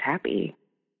 He was happy.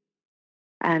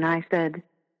 And I said,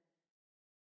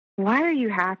 why are you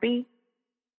happy?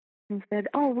 He said,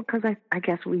 oh, because I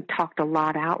guess we talked a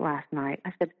lot out last night.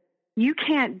 I said, you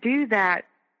can't do that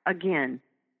again.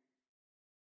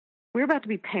 We're about to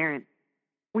be parents.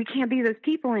 We can't be those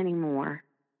people anymore.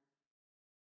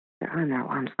 I said, I know,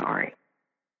 I'm sorry.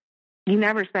 He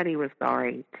never said he was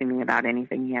sorry to me about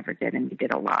anything he ever did, and he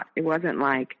did a lot. It wasn't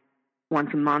like once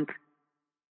a month.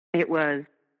 It was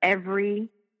every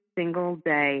single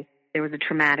day there was a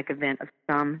traumatic event of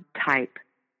some type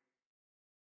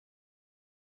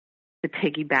to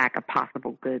piggyback a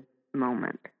possible good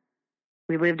moment.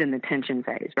 We lived in the tension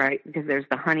phase, right? Because there's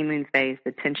the honeymoon phase,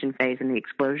 the tension phase, and the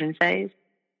explosion phase.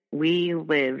 We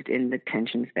lived in the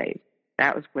tension phase.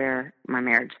 That was where my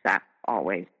marriage sat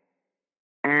always.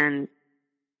 And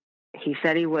he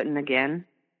said he wouldn't again.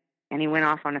 And he went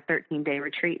off on a 13-day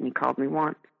retreat, and he called me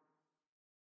one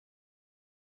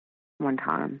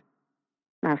time.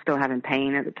 I was still having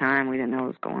pain at the time. We didn't know what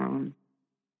was going on.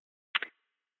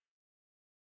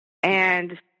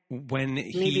 And when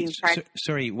he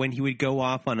when he would go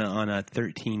off on a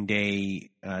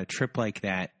 13-day trip like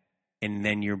that, and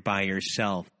then you're by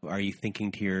yourself, are you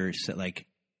thinking to yourself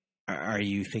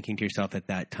at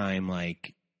that time,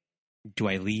 like, do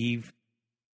I leave?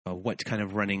 What's kind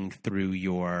of running through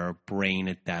your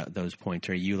brain at those points?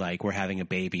 Are you like, we're having a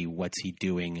baby, what's he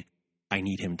doing? I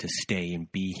need him to stay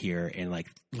and be here, and like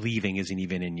leaving isn't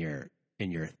even in your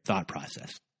thought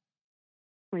process.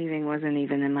 Leaving wasn't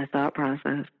even in my thought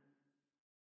process.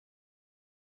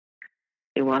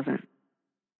 It wasn't.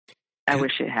 I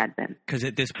wish it had been. Because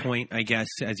at this point, I guess,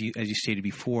 as you stated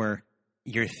before,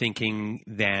 you're thinking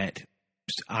that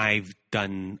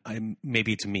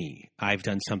maybe it's me. I've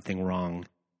done something wrong,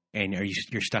 and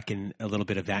you're stuck in a little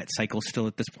bit of that cycle still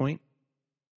at this point?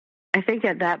 I think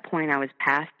at that point I was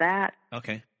past that.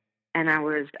 Okay. And I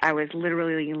was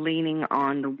literally leaning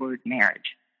on the word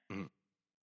marriage. Mm-hmm.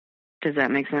 Does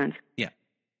that make sense? Yeah.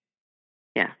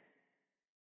 Yeah.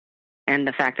 And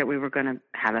the fact that we were going to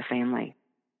have a family.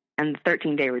 And the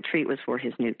 13-day retreat was for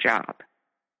his new job.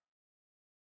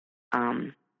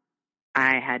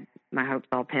 I had my hopes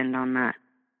all pinned on that.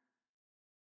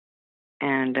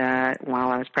 And while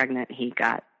I was pregnant, he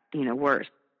got, worse.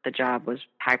 The job was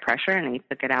high pressure, and he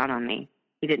took it out on me.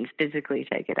 He didn't physically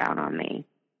take it out on me.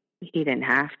 He didn't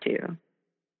have to.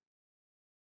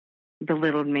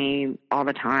 Belittled me all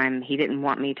the time. He didn't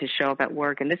want me to show up at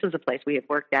work. And this was a place we had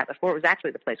worked at before. It was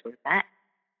actually the place we met,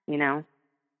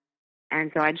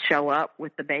 And so I'd show up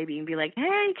with the baby and be like,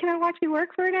 hey, can I watch you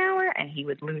work for an hour? And he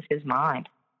would lose his mind.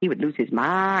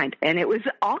 And it was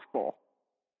awful.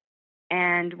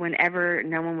 And whenever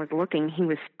no one was looking, he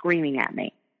was screaming at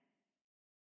me.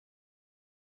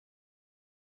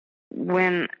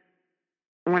 When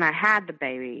I had the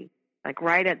baby, like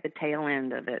right at the tail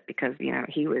end of it, because,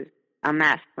 he was a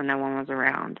mess when no one was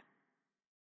around.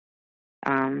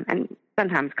 And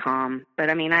sometimes calm. But,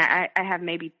 I have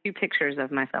maybe 2 pictures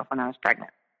of myself when I was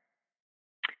pregnant.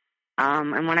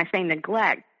 And when I say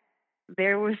neglect,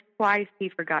 there was twice he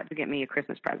forgot to get me a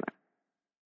Christmas present.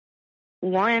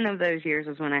 One of those years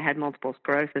was when I had multiple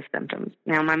sclerosis symptoms.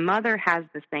 Now, my mother has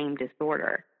the same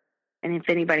disorder. And if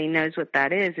anybody knows what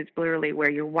that is, it's literally where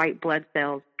your white blood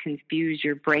cells confuse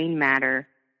your brain matter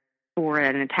for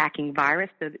an attacking virus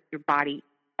so that your body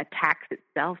attacks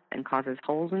itself and causes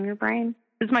holes in your brain.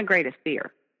 This is my greatest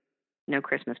fear. No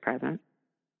Christmas present.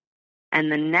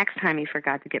 And the next time he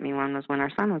forgot to get me one was when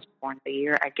our son was born, the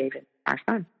year I gave him our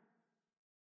son.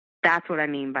 That's what I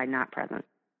mean by not present.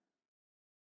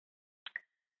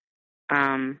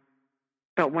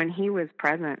 But when he was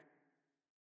present,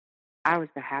 I was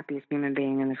the happiest human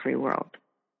being in the free world.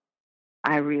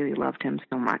 I really loved him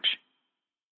so much.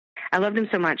 I loved him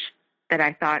so much that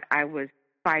I thought I was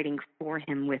fighting for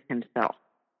him with himself.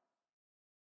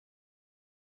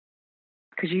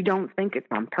 Because you don't think it's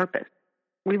on purpose.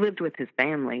 We lived with his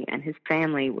family, and his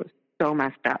family was so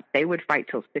messed up. They would fight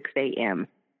till 6 a.m.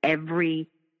 every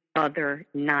other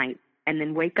night, and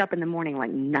then wake up in the morning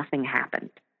like nothing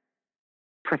happened.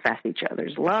 Profess each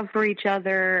other's love for each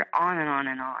other, on and on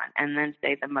and on, and then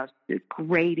say the most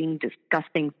degrading,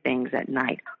 disgusting things at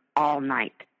night, all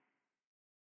night.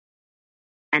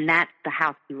 And that's the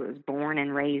house he was born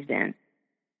and raised in.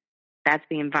 That's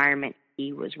the environment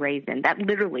he was raised in. That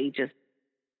literally just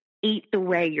eats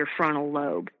away your frontal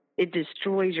lobe. It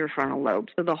destroys your frontal lobe.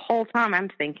 So the whole time I'm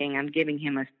thinking I'm giving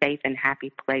him a safe and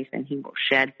happy place, and he will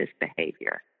shed this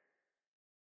behavior.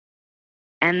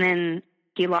 And then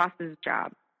he lost his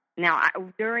job. Now,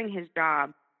 during his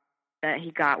job that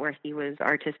he got where he was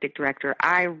artistic director,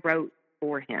 I wrote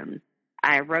for him.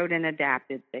 I wrote and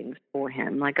adapted things for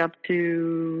him, like up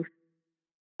to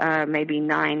maybe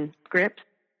 9 scripts.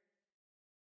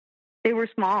 They were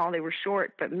small, they were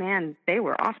short, but man, they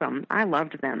were awesome. I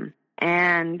loved them.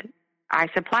 And I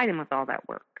supplied him with all that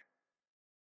work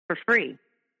for free.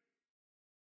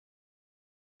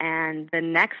 And the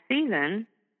next season,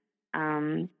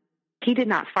 he did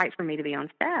not fight for me to be on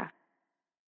staff.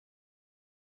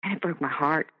 And it broke my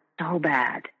heart so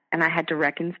bad. And I had to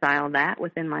reconcile that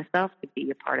within myself to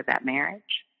be a part of that marriage.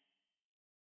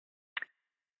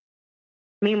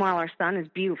 Meanwhile, our son is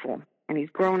beautiful, and he's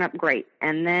growing up great.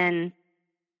 And then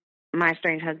my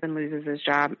estranged husband loses his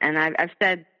job. And I've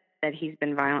said that he's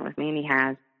been violent with me, and he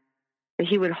has. But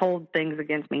he would hold things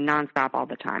against me nonstop all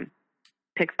the time.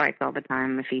 Pick fights all the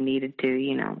time if he needed to,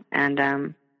 you know.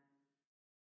 And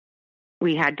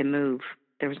we had to move.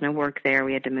 There was no work there.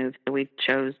 We had to move. So we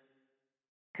chose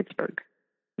Pittsburgh.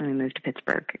 And we moved to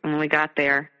Pittsburgh. And when we got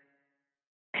there,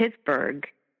 Pittsburgh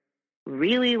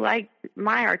really liked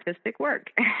my artistic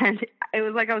work. And it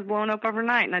was like I was blown up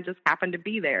overnight, and I just happened to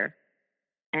be there.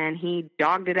 And he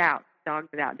dogged it out.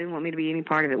 Didn't want me to be any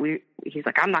part of it. He's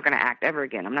like, I'm not going to act ever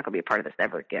again. I'm not going to be a part of this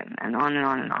ever again. And on and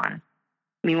on and on.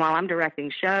 Meanwhile, I'm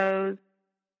directing shows,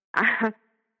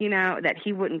 you know, that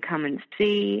he wouldn't come and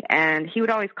see. And he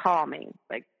would always call me.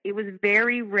 Like, it was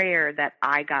very rare that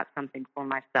I got something for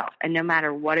myself. And no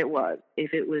matter what it was,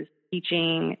 if it was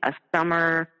teaching a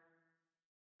summer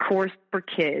course for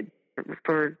kids,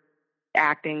 for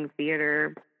acting,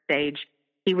 theater, stage,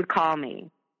 he would call me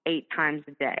 8 times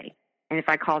a day. And if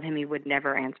I called him, he would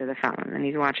never answer the phone. And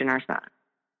he's watching our son.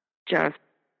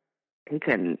 He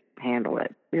couldn't handle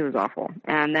it. It was awful.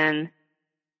 And then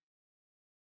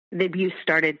the abuse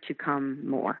started to come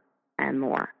more and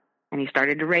more. And he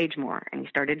started to rage more. And he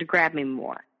started to grab me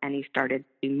more. And he started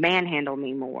to manhandle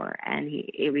me more. And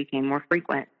it became more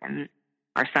frequent. And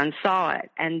our son saw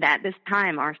it. And at this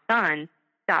time, our son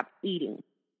stopped eating.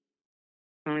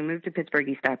 When we moved to Pittsburgh,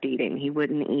 he stopped eating. He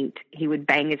wouldn't eat. He would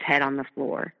bang his head on the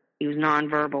floor. He was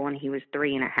nonverbal, and he was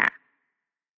 3.5.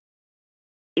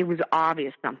 It was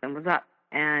obvious something was up.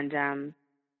 And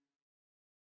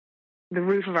the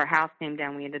roof of our house came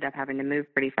down. We ended up having to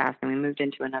move pretty fast, and we moved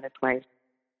into another place.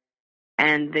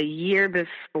 And the year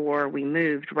before we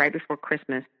moved, right before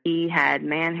Christmas, he had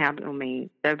manhandled me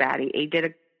so bad. He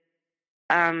did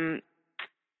a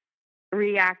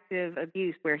reactive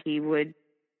abuse where he would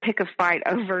pick a fight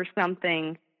over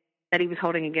something that he was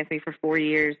holding against me for 4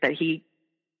 years that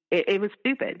it was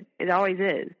stupid. It always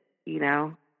is, you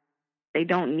know. They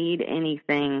don't need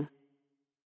anything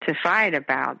to fight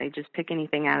about. They just pick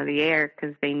anything out of the air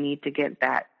because they need to get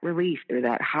that release or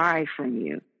that high from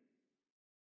you.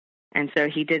 And so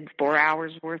he did 4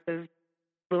 hours worth of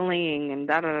bullying and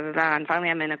da-da-da-da. And finally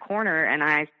I'm in a corner, and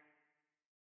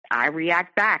I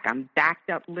react back. I'm backed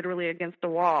up literally against the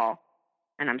wall,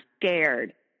 and I'm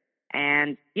scared.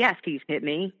 And yes, he's hit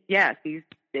me. Yes, he's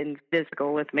been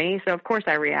physical with me. So of course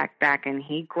I react back, and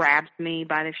he grabs me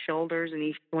by the shoulders and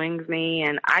he swings me,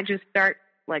 and I just start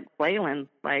like flailing,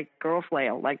 like girl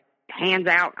flail, like hands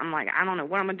out. I'm like, I don't know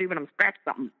what I'm going to do, but I'm scratching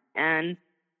something. And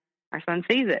our son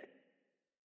sees it.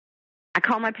 I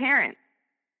call my parents.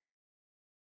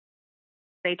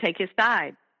 They take his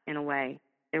side in a way.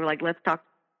 They were like, let's talk.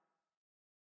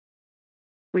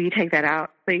 Will you take that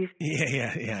out, please?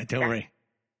 Yeah. Don't worry.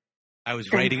 I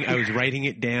was writing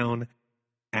it down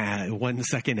 1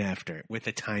 second after with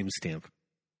a timestamp.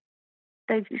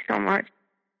 Thank you so much.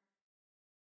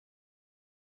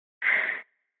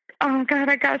 Oh God,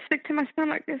 I got sick to my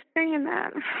stomach just saying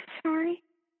that. I'm sorry.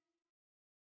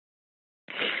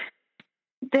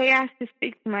 They asked to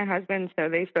speak to my husband, so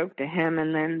they spoke to him,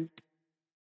 and then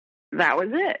that was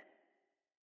it.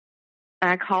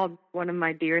 I called one of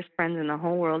my dearest friends in the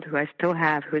whole world, who I still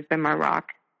have, who has been my rock.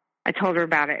 I told her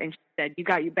about it, and she said, you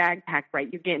got your bag packed, right?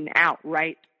 You're getting out,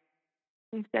 right?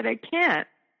 I said, I can't.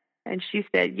 And she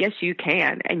said, yes, you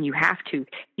can, and you have to.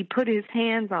 He put his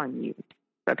hands on you.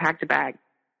 So I packed a bag.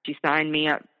 She signed me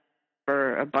up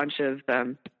for a bunch of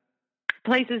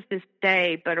places to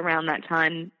stay, but around that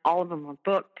time, all of them were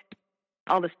booked.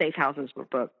 All the safe houses were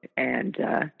booked, and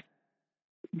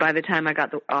by the time I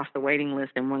got off the waiting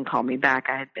list and one called me back,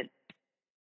 I had been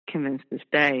convinced to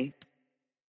stay.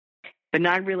 But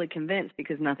not really convinced,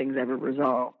 because nothing's ever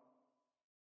resolved.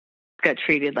 Got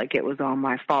treated like it was all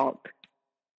my fault.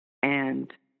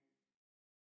 And,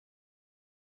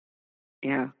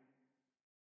 yeah,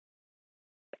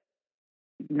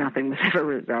 nothing was ever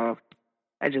resolved.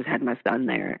 I just had my son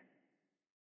there.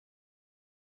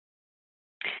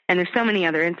 And there's so many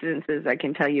other incidences I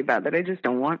can tell you about that I just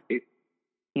don't want to,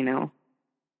 you know.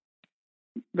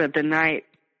 But the night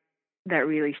that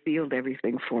really sealed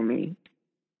everything for me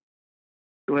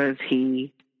was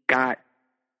he got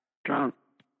drunk.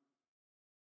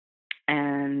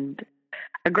 And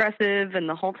aggressive, and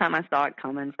the whole time I saw it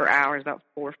coming for hours, about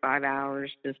 4 or 5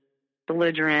 hours, just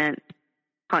belligerent,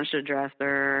 punched a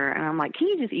dresser, and I'm like, can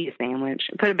you just eat a sandwich?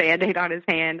 And put a Band-Aid on his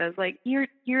hand. I was like,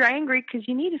 you're angry because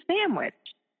you need a sandwich.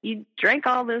 You drank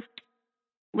all this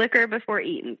liquor before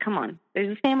eating. Come on.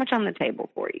 There's a sandwich on the table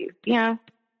for you. You know,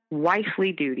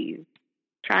 wifely duties.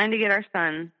 Trying to get our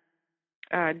son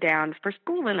down for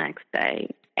school the next day,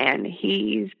 and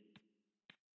he's,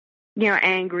 you know,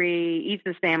 angry, eats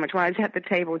the sandwich while he's at the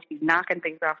table. He's knocking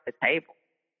things off the table.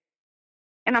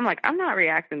 And I'm like, I'm not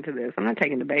reacting to this. I'm not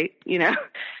taking the bait, you know.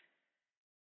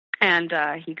 And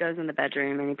he goes in the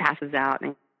bedroom and he passes out,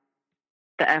 and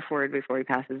the F word before he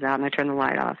passes out, and I turn the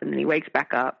light off, and then he wakes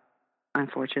back up,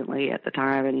 unfortunately, at the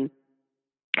time, and he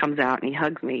comes out and he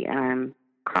hugs me, and I'm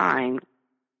crying.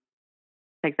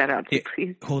 Take that out, too,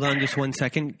 please. Hold on just 1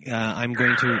 second. I'm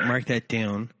going to mark that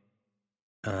down.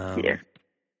 Yeah.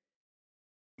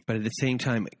 But at the same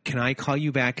time, can I call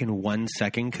you back in 1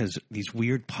 second? Because these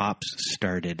weird pops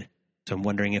started. So I'm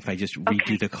wondering if I just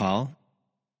redo the call.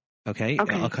 Okay?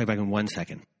 I'll call you back in 1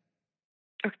 second.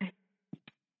 Okay.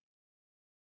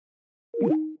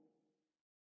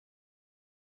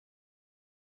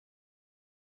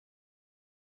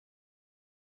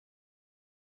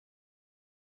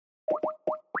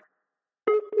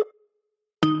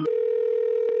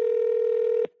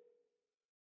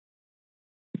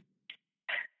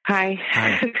 Hi.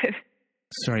 Hi.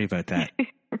 Sorry about that.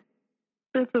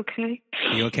 That's okay.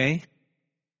 You okay?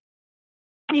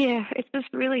 Yeah, it's just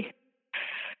really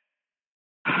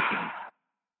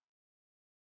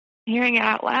hearing it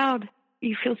out loud.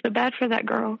 You feel so bad for that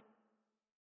girl.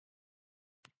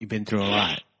 You've been through a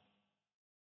lot.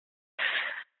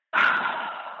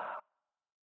 I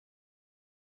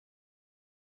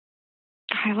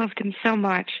loved him so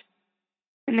much.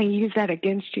 And they use that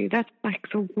against you. That's like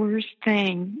the worst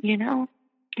thing, you know?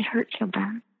 It hurts so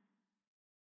bad.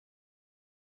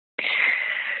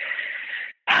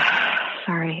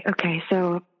 Sorry. Okay,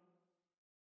 so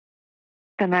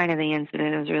the night of the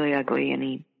incident, it was really ugly,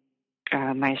 and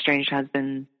my estranged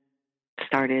husband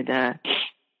started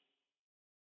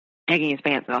taking his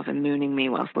pants off and mooning me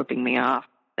while flipping me off,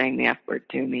 saying the F word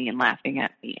to me and laughing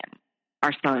at me. And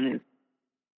our son is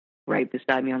right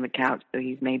beside me on the couch, so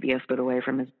he's maybe a foot away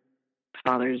from his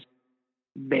father's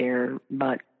bare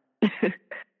butt.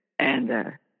 And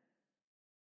our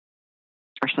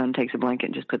son takes a blanket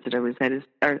and just puts it over his head.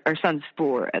 Our son's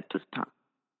 4 at this time.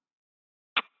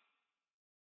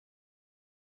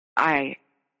 I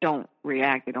don't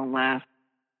react. I don't laugh.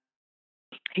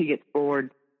 He gets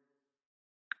bored,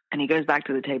 and he goes back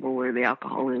to the table where the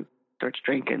alcohol is, starts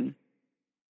drinking,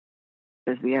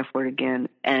 says the F word again.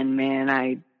 And man,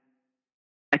 I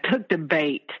took the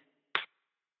bait.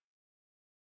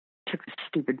 Took the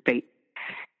stupid bait.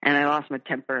 And I lost my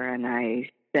temper, and I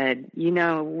said, you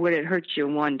know, would it hurt you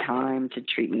one time to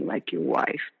treat me like your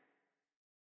wife?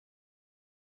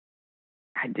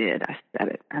 I did. I said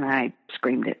it, and I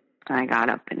screamed it. And I got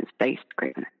up in his face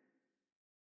screaming it.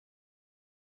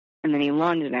 And then he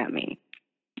lunged at me.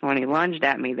 When he lunged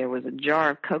at me, there was a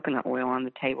jar of coconut oil on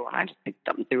the table, and I just picked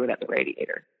up and threw it at the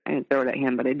radiator. I didn't throw it at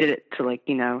him, but I did it to, like,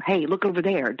 you know, hey, look over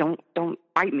there. Don't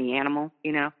bite me, animal,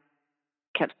 you know.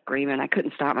 Kept screaming. I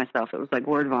couldn't stop myself. It was like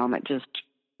word vomit, just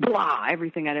blah,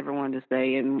 everything I'd ever wanted to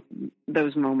say in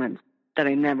those moments that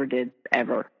I never did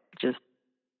ever, just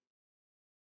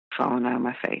falling out of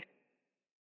my face.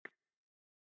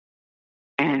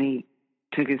 And he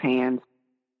took his hands,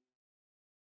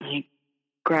 he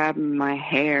grabbed my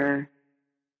hair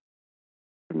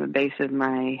from the base of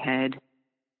my head,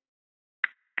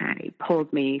 and he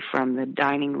pulled me from the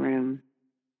dining room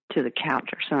to the couch.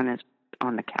 Our son is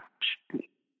on the couch, and he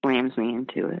slams me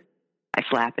into it. I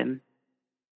slap him,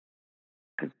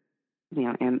 because, you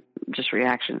know, and just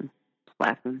reaction,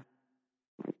 slap him.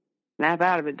 Snap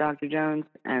out of it, Dr. Jones.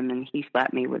 And then he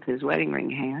slapped me with his wedding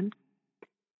ring hand.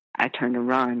 I turned to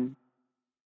run,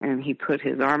 and he put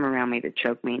his arm around me to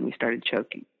choke me, and he started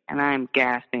choking. And I'm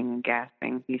gasping and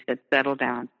gasping. He said, settle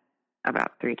down,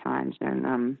 about 3 times.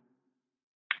 And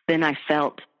then I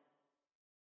felt,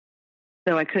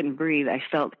 though I couldn't breathe, I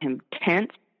felt him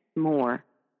tense more,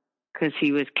 because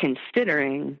he was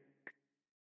considering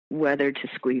whether to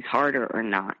squeeze harder or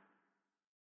not.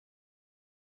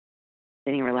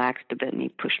 Then he relaxed a bit and he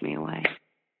pushed me away.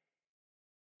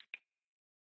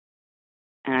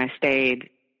 And I stayed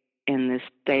in this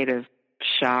state of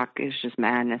shock. It was just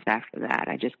madness after that.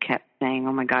 I just kept saying,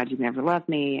 oh my God, you never loved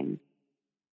me, and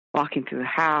walking through the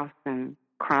house and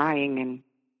crying.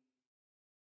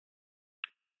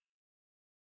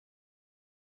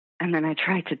 And then I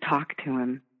tried to talk to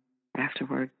him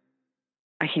afterwards.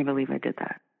 I can't believe I did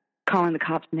that. calling the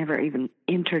cops never even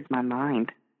entered my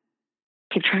mind.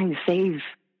 I kept trying to save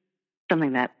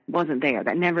something that wasn't there,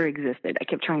 that never existed. I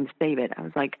kept trying to save it. I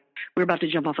was like, we're about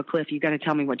to jump off a cliff. You got to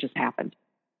tell me what just happened.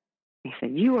 He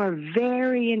said, you are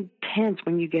very intense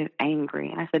when you get angry.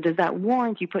 And I said, does that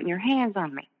warrant you putting your hands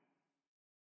on me?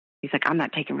 He's like, I'm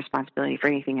not taking responsibility for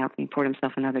anything else. And he poured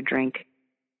himself another drink.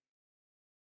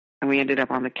 And we ended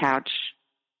up on the couch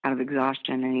out of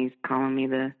exhaustion. And he's calling me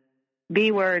the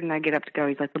B word. And I get up to go.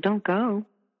 He's like, well, don't go.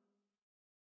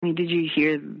 I mean, did you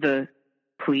hear the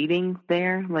pleading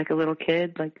there like a little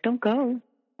kid? Like, don't go.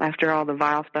 After all the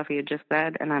vile stuff he had just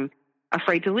said. And I'm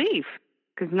afraid to leave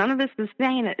because none of this is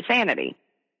sanity.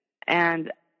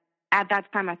 And at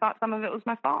that time, I thought some of it was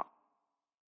my fault.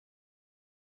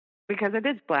 Because I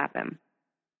did slap him.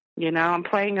 You know, I'm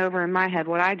playing over in my head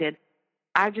what I did.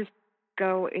 I just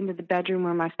go into the bedroom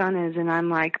where my son is, and I'm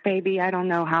like, baby, I don't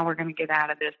know how we're going to get out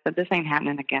of this, but this ain't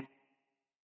happening again.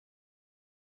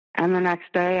 And the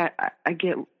next day, I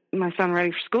get my son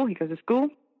ready for school. He goes to school.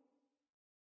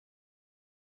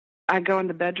 I go in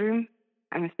the bedroom,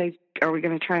 and I say, are we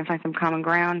going to try and find some common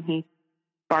ground? He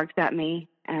barks at me,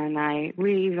 and I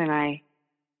leave, and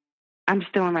I'm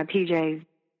still in my PJs.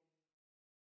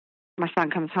 My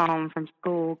son comes home from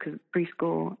school, because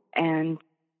preschool, and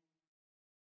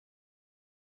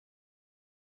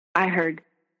I heard,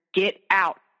 get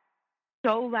out,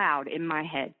 so loud in my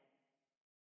head.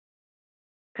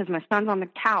 Because my son's on the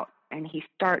couch, and he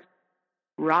starts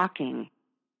rocking.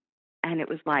 And it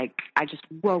was like, I just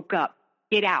woke up,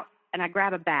 get out. And I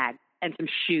grab a bag and some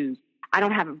shoes. I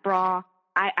don't have a bra.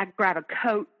 I grab a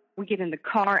coat. We get in the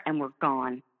car, and we're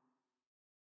gone.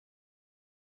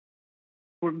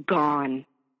 We're gone.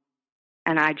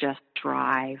 And I just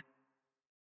drive.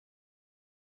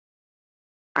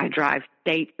 I drive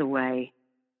states away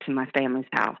to my family's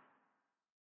house.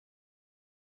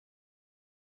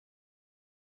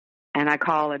 And I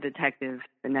call a detective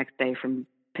the next day from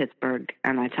Pittsburgh,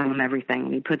 and I tell him everything.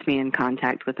 And he puts me in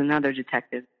contact with another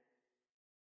detective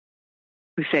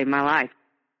who saved my life.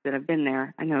 That I've been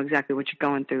there. I know exactly what you're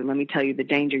going through. Let me tell you the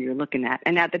danger you're looking at.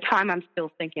 And at the time, I'm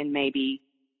still thinking maybe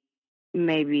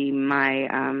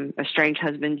my estranged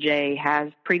husband, Jay,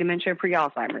 has pre-dementia,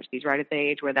 pre-Alzheimer's. He's right at the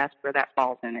age where that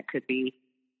falls in. It could be,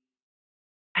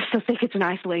 I still think it's an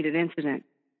isolated incident,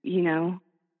 you know.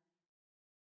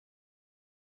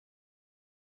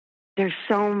 There's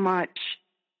so much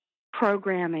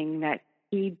programming that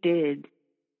he did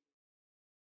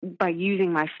by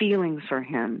using my feelings for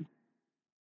him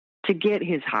to get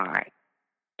his high,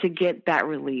 to get that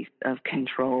release of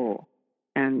control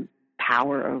and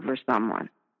power over someone.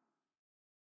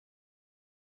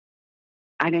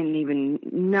 I didn't even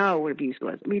know what abuse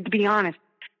was. I mean, to be honest,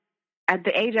 at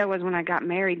the age I was when I got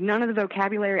married, none of the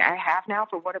vocabulary I have now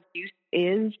for what abuse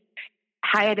is,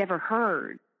 I had ever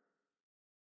heard.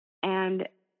 And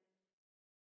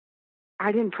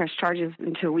I didn't press charges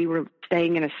until we were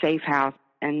staying in a safe house,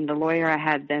 and the lawyer I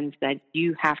had then said,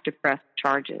 you have to press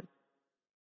charges.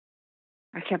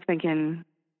 I kept thinking,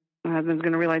 my husband's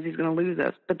going to realize he's going to lose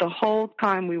us. But the whole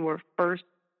time we were first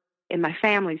in my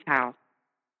family's house,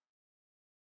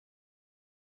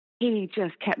 he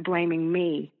just kept blaming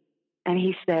me. And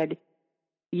he said,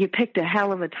 you picked a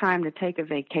hell of a time to take a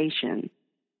vacation.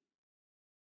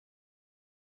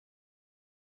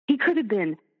 He could have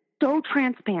been so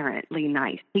transparently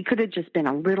nice. He could have just been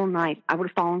a little nice. I would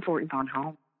have fallen for it and gone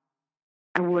home.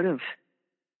 I would have.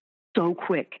 So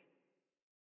quick.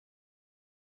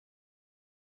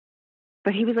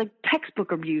 But he was like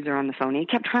textbook abuser on the phone. He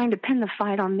kept trying to pin the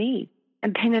fight on me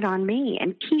and pin it on me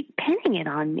and keep pinning it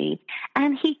on me.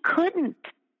 And he couldn't.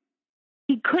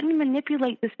 He couldn't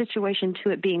manipulate the situation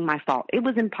to it being my fault. It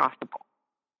was impossible.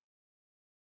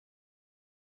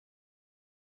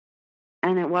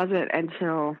 And it wasn't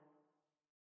until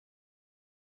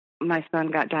my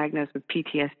son got diagnosed with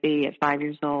PTSD at 5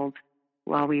 years old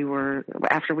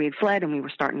after we had fled and we were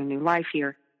starting a new life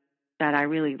here, that I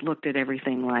really looked at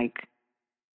everything like,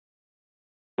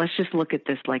 let's just look at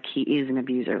this like he is an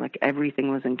abuser, like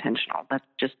everything was intentional. Let's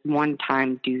just one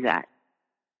time do that.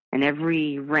 And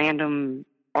every random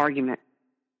argument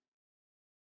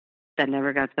that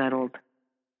never got settled,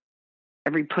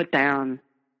 every put down,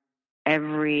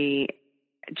 every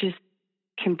just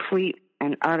complete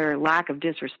and utter lack of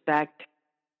disrespect,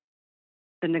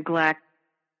 the neglect,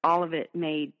 all of it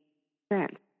made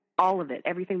sense. All of it.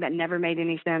 Everything that never made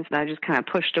any sense that I just kind of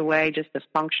pushed away just to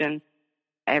function,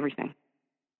 everything.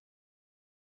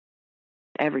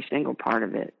 Every single part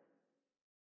of it.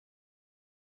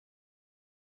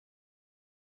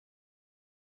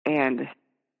 And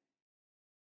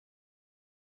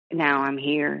now I'm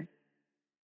here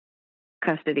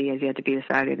Custody has yet to be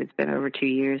decided. It's been over 2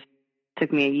 years.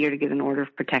 Took me a year to get an order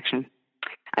of protection.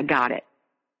 I got it.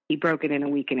 He broke it in a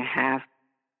week and a half.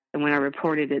 And when I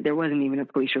reported it, there wasn't even a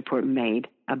police report made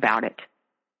about it.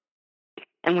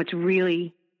 And what's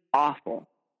really awful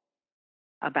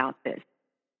about this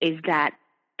is that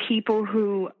people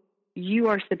who you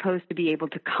are supposed to be able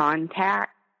to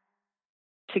contact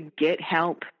to get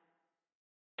help,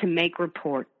 to make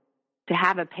reports, to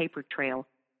have a paper trail,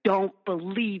 don't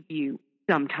believe you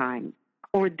sometimes,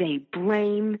 or they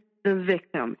blame the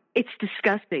victim. It's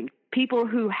disgusting. People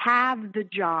who have the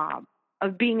job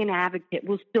of being an advocate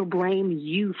will still blame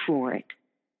you for it.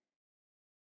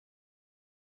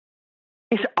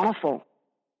 It's awful.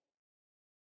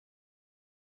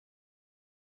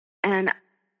 And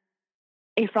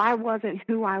if I wasn't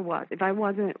who I was, if I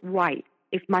wasn't white,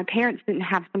 if my parents didn't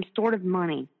have some sort of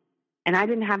money and I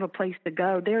didn't have a place to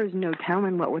go, there is no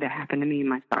telling what would have happened to me and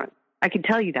my son. I can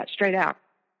tell you that straight out.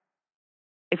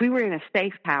 If we were in a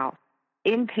safe house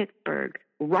in Pittsburgh,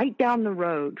 right down the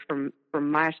road from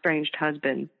my estranged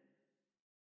husband,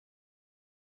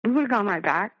 we would have gone right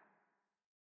back.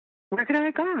 Where could I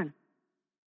have gone?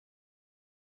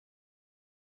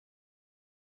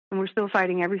 And we're still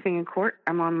fighting everything in court.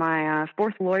 I'm on my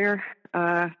fourth lawyer.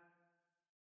 And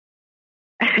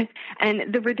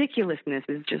the ridiculousness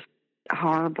is just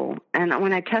horrible. And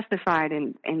when I testified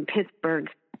in Pittsburgh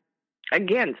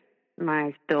against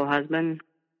my still husband,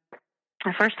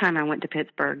 the first time I went to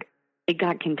Pittsburgh, it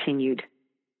got continued.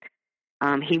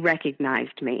 He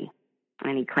recognized me,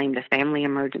 and he claimed a family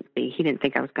emergency. He didn't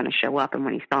think I was going to show up, and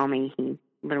when he saw me, he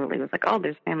literally was like, oh,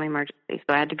 there's a family emergency. So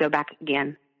I had to go back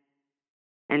again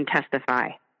and testify.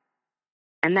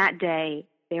 And that day,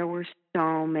 there were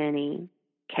so many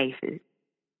cases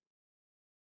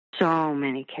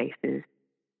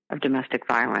of domestic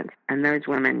violence, and those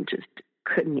women just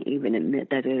couldn't even admit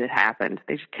that it had happened.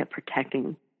 They just kept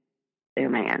protecting their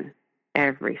man,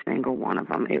 every single one of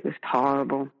them. It was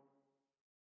horrible.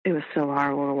 It was so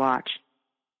horrible to watch.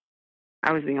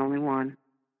 I was the only one.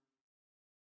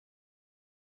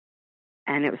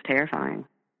 And it was terrifying.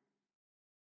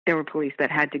 There were police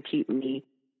that had to keep me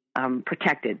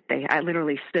protected. I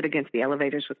literally stood against the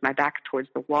elevators with my back towards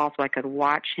the wall so I could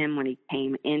watch him when he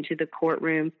came into the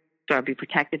courtroom. So I'd be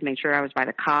protected, make sure I was by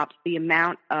the cops. The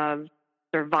amount of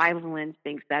survival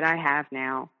instincts that I have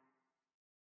now.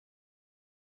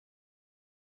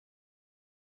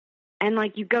 And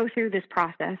like, you go through this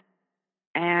process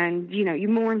and, you know, you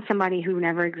mourn somebody who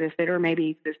never existed or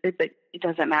maybe existed, but it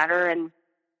doesn't matter. And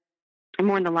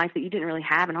mourn the life that you didn't really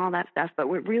have and all that stuff. But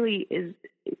what really is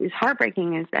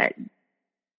heartbreaking is that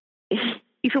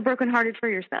you feel brokenhearted for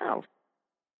yourself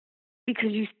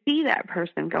because you see that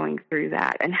person going through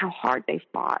that and how hard they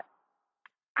fought.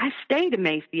 I stayed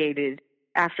emaciated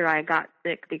after I got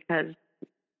sick because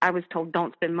I was told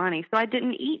don't spend money. So I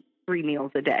didn't eat 3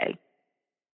 meals a day.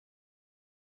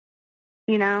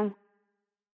 You know,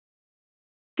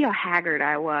 see how haggard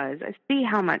I was. I see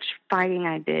how much fighting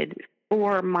I did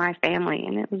for my family,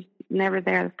 and it was never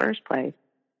there in the first place.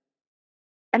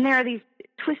 And there are these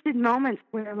twisted moments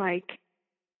where, like,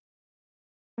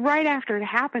 right after it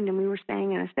happened and we were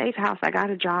staying in a safe house, I got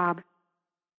a job,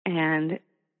 and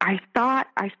I thought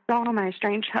I saw my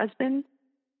estranged husband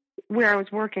where I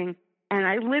was working, and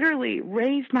I literally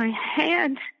raised my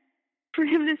hand for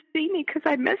him to see me because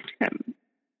I missed him.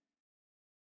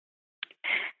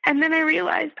 And then I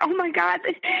realized, oh, my God,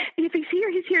 if he's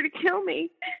here to kill me.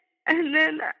 And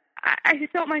then I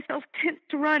felt myself tense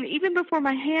to run, even before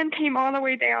my hand came all the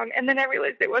way down. And then I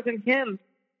realized it wasn't him.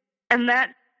 And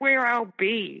that's where I'll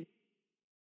be.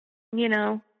 You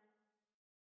know,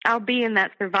 I'll be in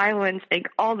that survival instinct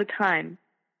all the time,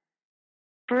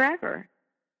 forever.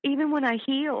 Even when I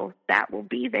heal, that will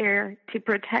be there to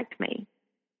protect me.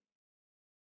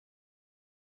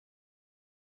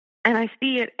 And I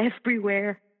see it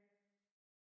everywhere.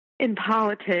 In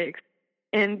politics,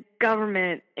 in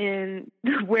government, in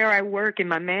where I work, in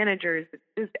my managers, it's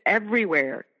just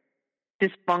everywhere.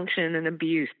 Dysfunction and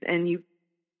abuse. And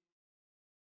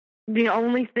the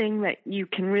only thing that you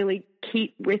can really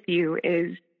keep with you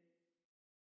is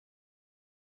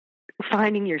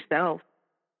finding yourself.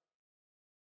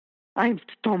 I'm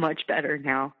so much better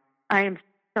now. I am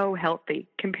so healthy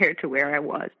compared to where I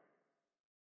was.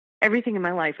 Everything in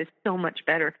my life is so much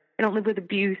better. I don't live with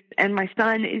abuse, and my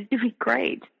son is doing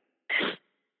great.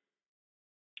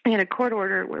 I had a court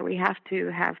order where we have to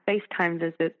have FaceTime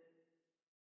visits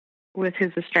with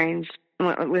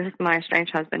my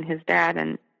estranged husband, his dad,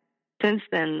 and since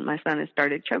then, my son has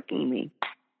started choking me.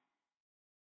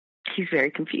 He's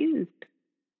very confused.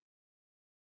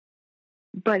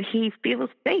 But he feels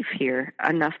safe here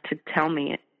enough to tell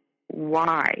me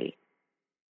why.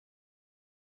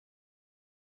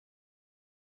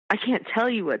 I can't tell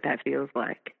you what that feels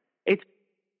like. It's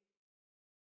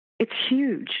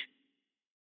huge.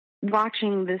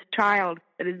 Watching this child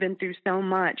that has been through so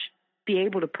much be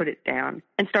able to put it down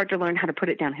and start to learn how to put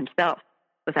it down himself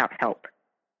without help.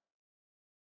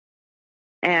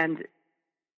 And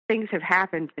things have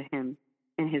happened to him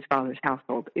in his father's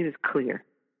household. It is clear.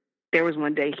 There was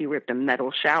one day he ripped a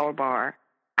metal shower bar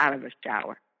out of a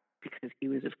shower because he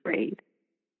was afraid.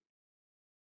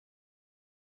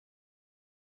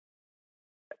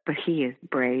 But he is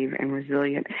brave and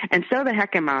resilient. And so the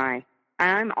heck am I.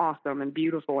 I'm awesome and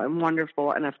beautiful and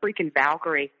wonderful and a freaking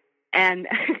Valkyrie. And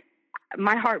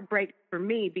my heart breaks for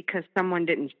me because someone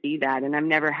didn't see that, and I've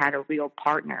never had a real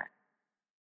partner.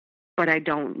 But I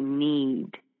don't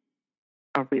need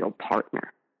a real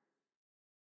partner.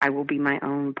 I will be my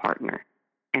own partner.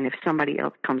 And if somebody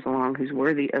else comes along who's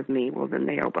worthy of me, well, then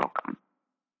they are welcome.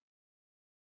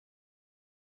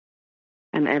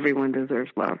 And everyone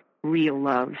deserves love. Real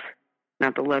love.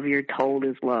 Not the love you're told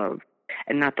is love.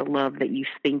 And not the love that you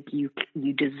think you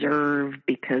deserve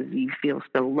because you feel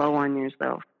so low on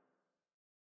yourself.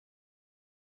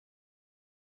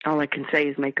 All I can say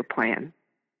is make a plan.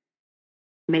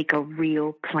 Make a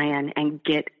real plan and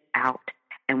get out.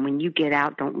 And when you get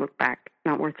out, don't look back. It's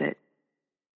not worth it.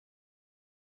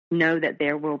 Know that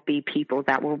there will be people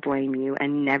that will blame you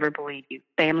and never believe you.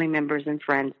 Family members and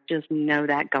friends, just know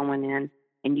that going in.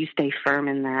 And you stay firm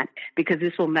in that, because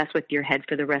this will mess with your head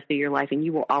for the rest of your life. And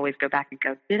you will always go back and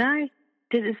go,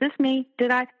 is this me? Did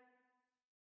I?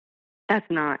 That's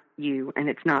not you. And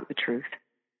it's not the truth.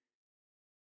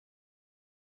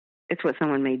 It's what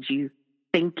someone made you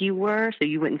think you were so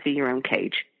you wouldn't see your own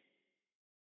cage.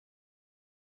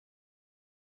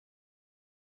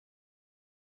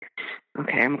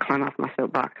 Okay, I'm going to climb off my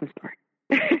soapbox. I'm sorry.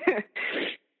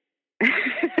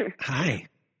 Hi.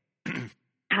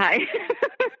 Hi.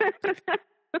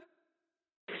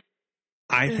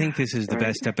 I think this is the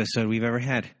best episode we've ever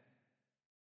had.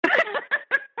 I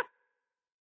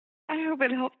hope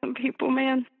it helps some people,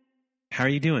 man. How are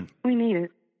you doing? We need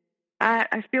it.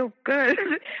 I feel good.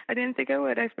 I didn't think I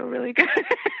would. I feel really good.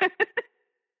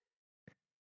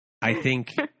 I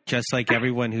think just like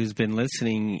everyone who's been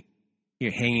listening,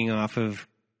 you're hanging off of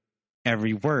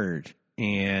every word.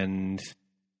 And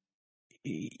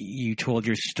you told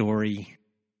your story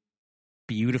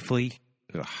beautifully,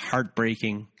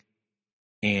 heartbreaking,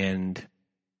 and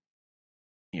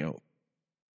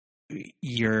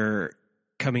you're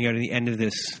coming out of the end of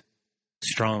this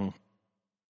strong,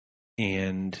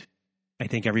 and I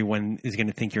think everyone is going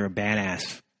to think you're a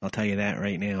badass. I'll tell you that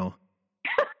right now,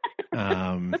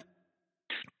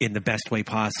 in the best way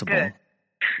possible. Good.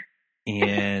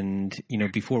 And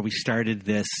before we started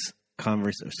this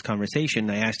conversation,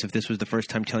 I asked if this was the first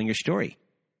time telling your story.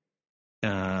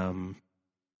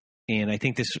 And I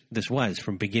think this was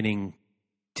from beginning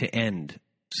to end.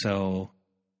 So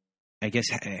I guess,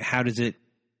 how does it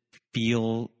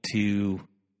feel to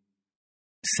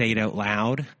say it out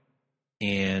loud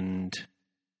and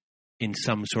in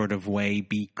some sort of way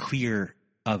be clear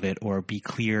of it, or be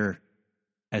clear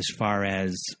as far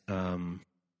as,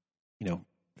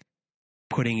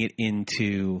 putting it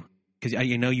into, because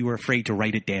you were afraid to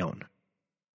write it down.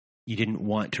 You didn't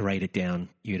want to write it down.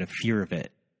 You had a fear of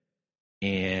it.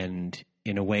 And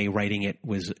in a way, writing it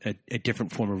was a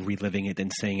different form of reliving it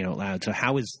than saying it out loud. So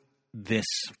how is this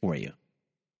for you?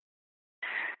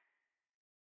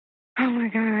 Oh, my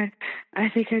God. I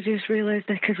think I just realized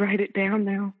I could write it down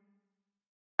now.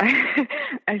 I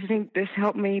think this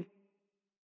helped me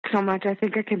so much. I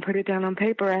think I can put it down on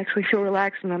paper. I actually feel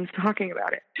relaxed when I'm talking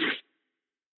about it.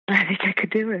 I think I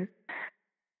could do it.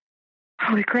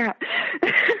 Holy crap.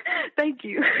 Thank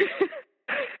you.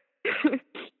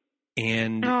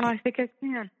 And I think I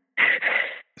can.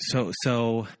 So,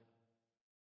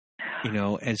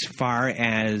 as far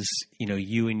as,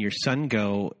 you and your son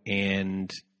go and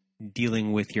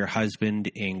dealing with your husband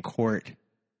in court,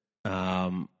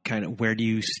 kind of where do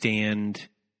you stand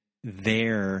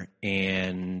there?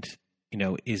 And,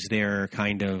 is there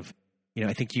kind of,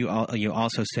 I think you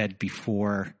also said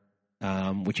before,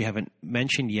 which you haven't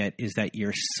mentioned yet, is that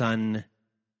your son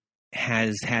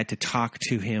has had to talk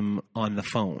to him on the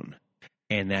phone,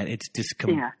 and that it's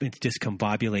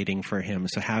discombobulating for him.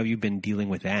 So how have you been dealing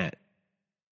with that?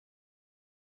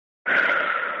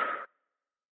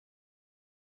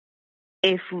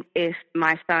 If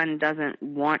my son doesn't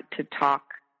want to talk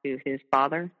to his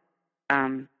father,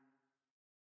 then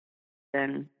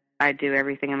I do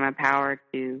everything in my power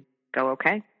to go,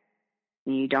 okay,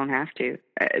 You don't have to.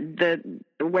 The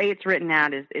way it's written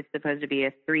out is it's supposed to be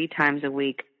a 3 times a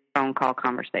week phone call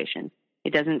conversation.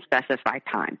 It doesn't specify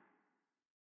time.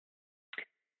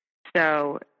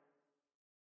 So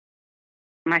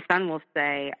my son will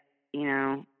say,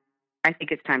 I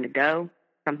think it's time to go,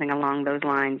 something along those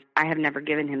lines. I have never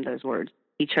given him those words.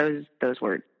 He chose those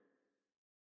words.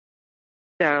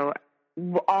 So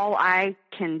all I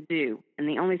can do, and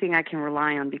the only thing I can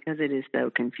rely on, because it is so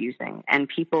confusing, and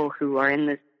people who are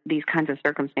in these kinds of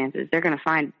circumstances, they're going to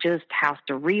find just how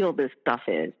surreal this stuff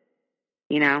is.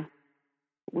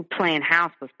 We're playing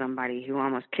house with somebody who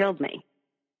almost killed me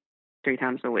 3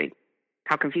 times a week.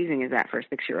 How confusing is that for a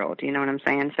 6-year-old? You know what I'm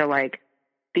saying? So,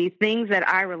 the things that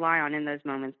I rely on in those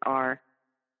moments are,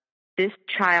 this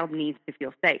child needs to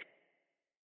feel safe.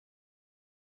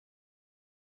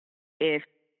 If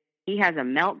he has a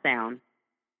meltdown,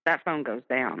 that phone goes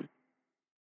down.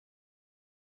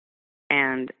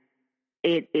 And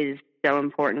it is so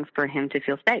important for him to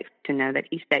feel safe, to know that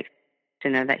he's safe, to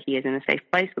know that he is in a safe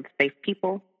place with safe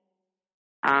people.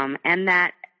 And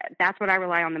that's what I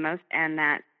rely on the most, and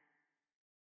that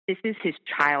this is his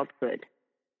childhood.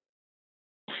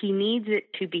 He needs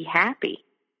it to be happy.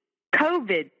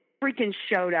 COVID freaking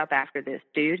showed up after this,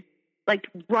 dude.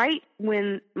 Right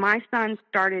when my son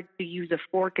started to use a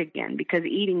fork again, because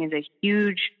eating is a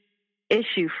huge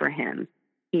issue for him.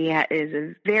 He is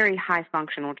a very high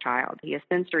functional child. He has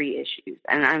sensory issues,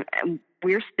 and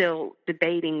we're still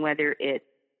debating whether it's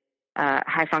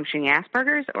high functioning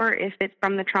Asperger's or if it's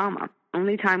from the trauma.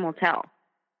 Only time will tell.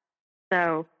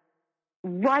 So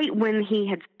right when he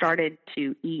had started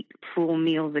to eat full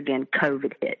meals again,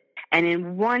 COVID hit. And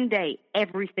in one day,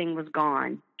 everything was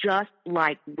gone, just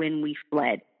like when we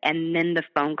fled. And then the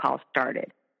phone call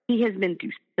started. He has been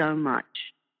through so much.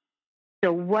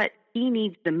 So what he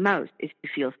needs the most is to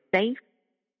feel safe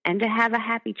and to have a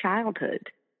happy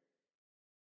childhood.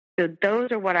 So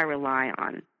those are what I rely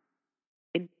on.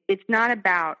 It's not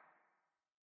about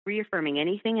reaffirming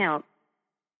anything else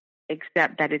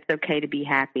except that it's okay to be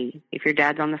happy. If your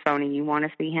dad's on the phone and you want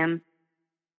to see him,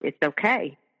 it's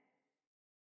okay.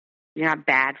 You're not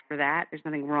bad for that. There's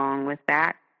nothing wrong with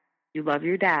that. You love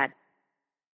your dad.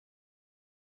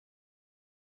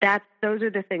 Those are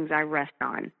the things I rest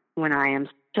on when I am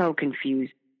so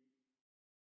confused.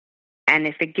 And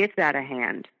if it gets out of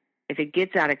hand, if it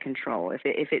gets out of control, if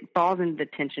it falls into the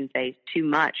tension phase too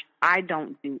much, I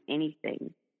don't do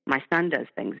anything. My son does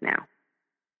things now.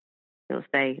 He'll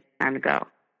say, time to go.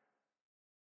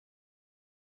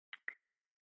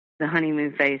 The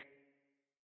honeymoon phase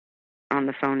on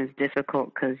the phone is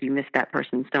difficult because you miss that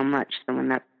person so much. So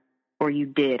when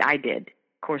I did.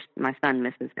 Of course, my son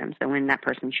misses him. So when that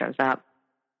person shows up,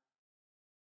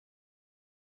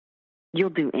 you'll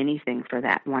do anything for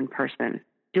that one person.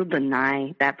 You'll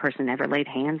deny that person ever laid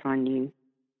hands on you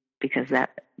because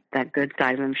that good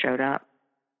side of him showed up.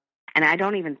 And I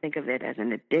don't even think of it as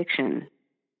an addiction.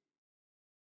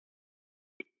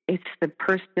 It's the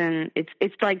person,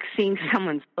 it's like seeing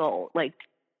someone's soul. Like,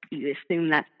 you assume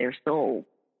that's their soul.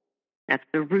 That's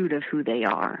the root of who they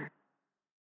are.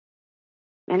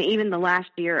 And even the last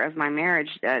year of my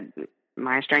marriage,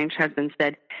 my estranged husband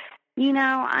said,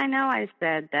 I know I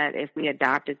said that if we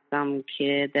adopted some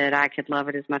kid that I could love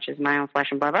it as much as my own flesh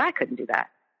and blood, but I couldn't do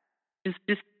that.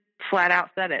 Just flat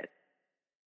out said it.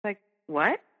 Like,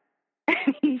 what?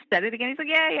 He said it again. He's like,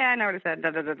 yeah, I know what I said.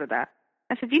 Da, da, da, da, da.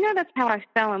 I said, that's how I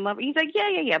fell in love. He's like,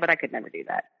 yeah, but I could never do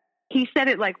that. He said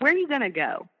it like, where are you going to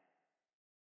go?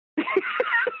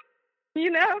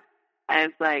 And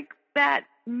it's like, that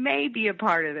may be a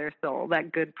part of their soul,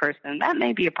 that good person. That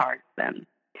may be a part of them.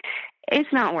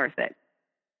 It's not worth it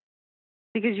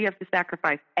because you have to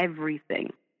sacrifice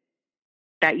everything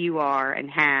that you are and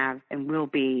have and will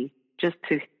be just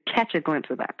to catch a glimpse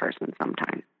of that person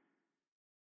sometimes.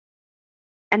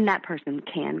 And that person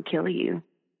can kill you.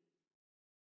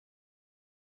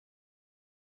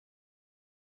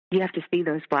 You have to see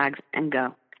those flags and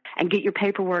go. And get your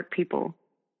paperwork, people.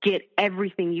 Get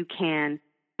everything you can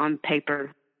on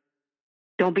paper.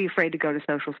 Don't be afraid to go to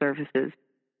social services.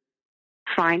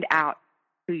 Find out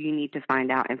who you need to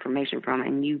find out information from,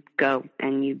 and you go,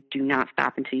 and you do not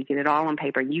stop until you get it all on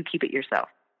paper, and you keep it yourself.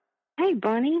 Hey,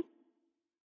 Bunny.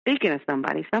 Speaking of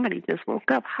somebody just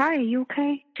woke up. Hi, are you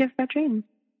okay? Did you have a bad dream?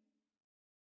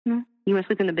 No? You want to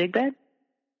sleep in the big bed?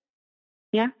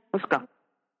 Yeah? Let's go.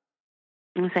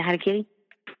 You want to say hi to Kitty?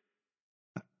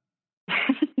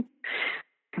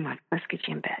 Come on, let's get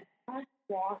you in bed.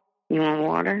 You want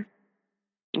water?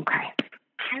 Okay.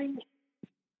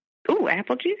 Ooh,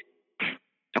 apple juice?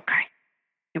 Okay.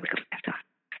 Here we go.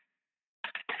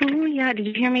 Oh, yeah. Did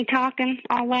you hear me talking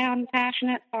all loud and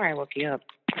passionate? Sorry, I woke you up.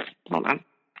 Hold on.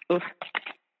 Oof.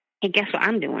 Hey, guess what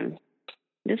I'm doing?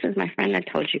 This is my friend I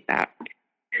told you about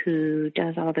who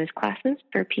does all those classes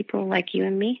for people like you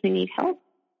and me who need help.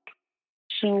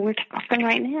 So we're talking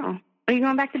right now. Are you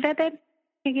going back to bed, babe?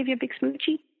 Can I give you a big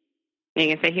smoochie? Are you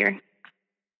going to sit here?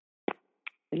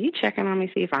 Are you checking on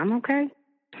me, see if I'm okay?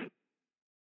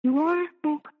 You are?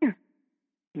 Okay.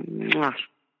 Mwah.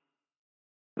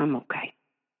 I'm okay.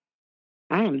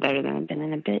 I am better than I've been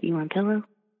in a bit. You want a pillow?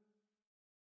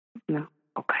 No?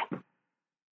 Okay.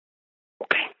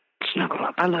 Okay. Snuggle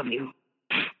up. I love you.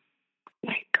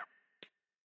 There you go.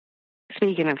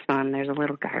 Speaking of fun, there's a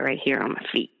little guy right here on my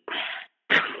feet.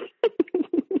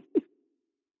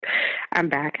 I'm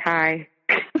back. Hi.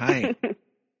 Hi.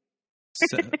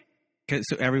 So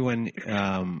everyone,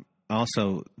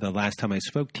 also, the last time I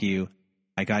spoke to you,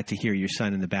 I got to hear your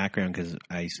son in the background because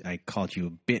I called you a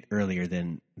bit earlier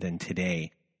than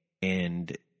today.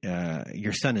 And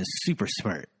your son is super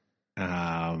smart.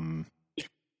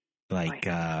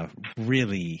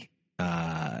 Really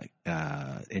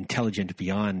intelligent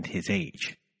beyond his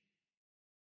age.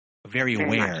 Very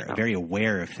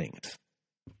aware of things.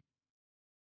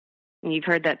 You've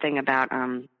heard that thing about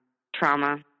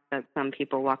trauma, that some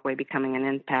people walk away becoming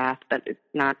an empath, but it's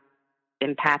not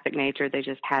empathic nature. They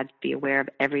just had to be aware of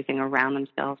everything around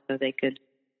themselves so they could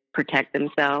protect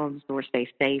themselves or stay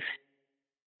safe,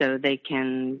 so they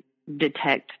can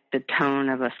detect the tone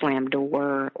of a slammed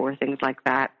door or things like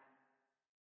that.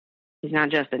 He's not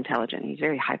just intelligent. He's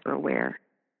very hyper aware.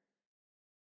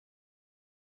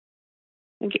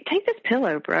 Take this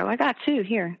pillow, bro. I got two.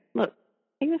 Here, look.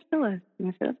 Take this pillow.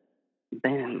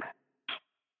 Boom.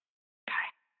 Okay.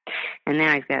 And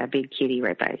now he's got a big kitty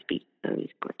right by his feet, so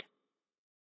he's good.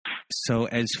 So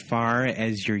as far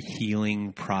as your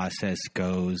healing process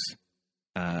goes,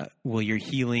 will your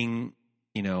healing,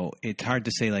 it's hard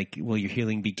to say, like, will your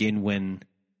healing begin when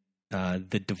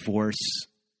the divorce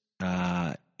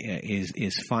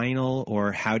is final,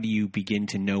 or how do you begin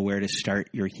to know where to start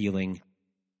your healing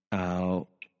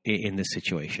in this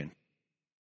situation?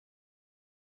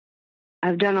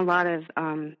 I've done a lot of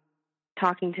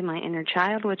talking to my inner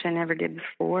child, which I never did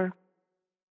before.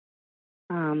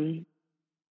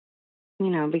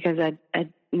 Because I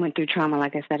went through trauma,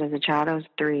 like I said, as a child. I was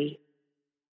 3,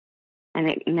 and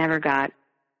it never got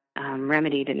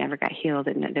remedied. It never got healed.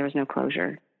 There was no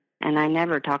closure. And I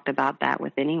never talked about that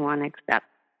with anyone except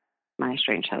my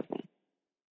estranged husband.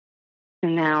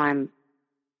 And now I'm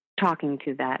talking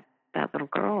to that little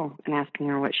girl and asking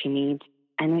her what she needs.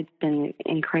 And it's been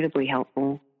incredibly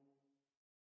helpful.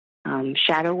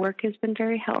 Shadow work has been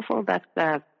very helpful. That's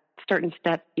certain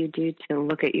steps you do to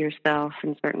look at yourself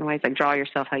in certain ways, like draw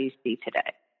yourself how you see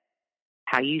today,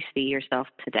 how you see yourself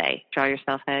today. Draw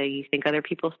yourself how you think other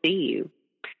people see you.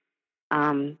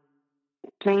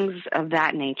 Things of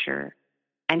that nature,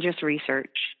 and just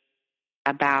research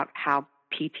about how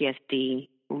PTSD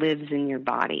lives in your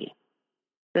body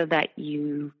so that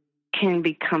you can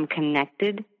become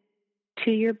connected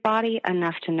to your body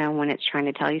enough to know when it's trying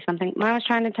to tell you something. Mine was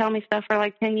trying to tell me stuff for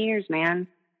like 10 years, man.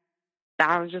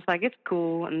 I was just like, it's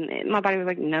cool. And my body was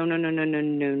like, no,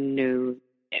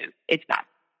 it's not.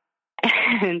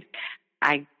 And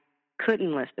I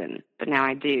couldn't listen, but now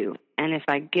I do. And if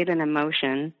I get an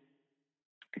emotion,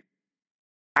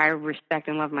 I respect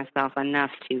and love myself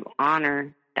enough to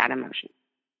honor that emotion.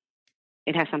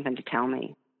 It has something to tell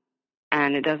me.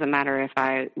 And it doesn't matter if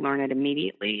I learn it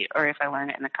immediately or if I learn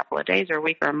it in a couple of days or a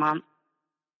week or a month.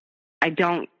 I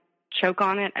don't choke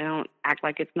on it. I don't act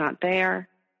like it's not there.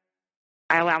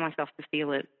 I allow myself to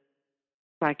feel it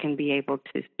so I can be able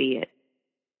to see it.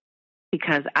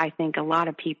 Because I think a lot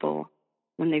of people,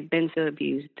 when they've been so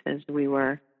abused as we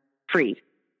were, freeze.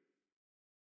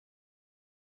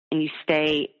 And you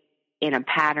stay in a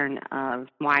pattern of,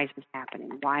 why is this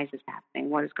happening? Why is this happening?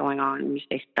 What is going on? And you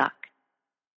stay stuck.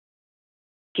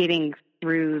 Getting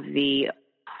through being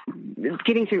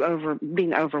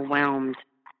overwhelmed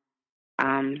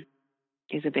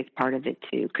is a big part of it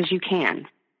too, because you can.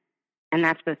 And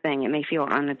that's the thing. It may feel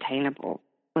unattainable,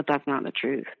 but that's not the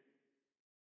truth.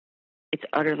 It's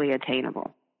utterly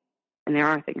attainable. And there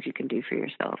are things you can do for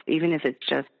yourself, even if it's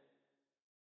just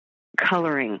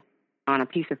coloring on a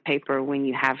piece of paper when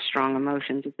you have strong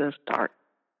emotions. It's a start.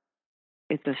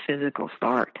 It's a physical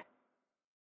start.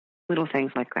 Little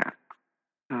things like that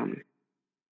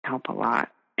help a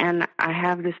lot. And I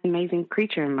have this amazing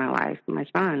creature in my life, my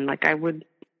son. Like I would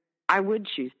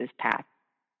choose this path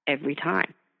every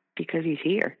time because he's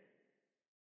here,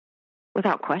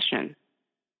 without question.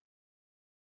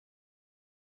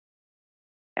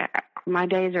 My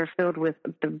days are filled with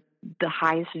the the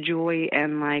highest joy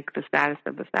and like the saddest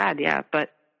of the sad, yeah.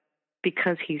 But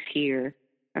because he's here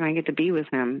and I get to be with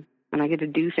him and I get to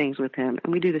do things with him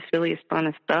and we do the silliest,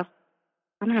 funnest stuff,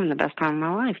 I'm having the best time of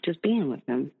my life just being with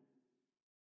him.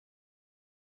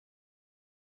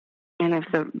 And if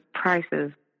the price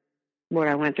is what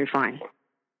I went through, fine.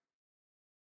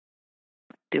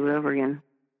 Do it over again.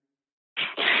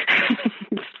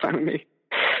 It's funny.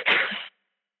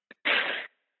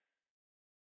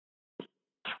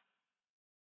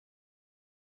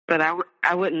 But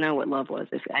I wouldn't know what love was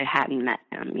if I hadn't met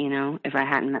him, you know? If I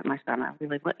hadn't met my son, I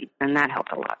really wouldn't. And that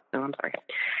helped a lot. So I'm sorry.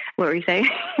 What were you saying?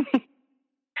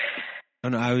 Oh,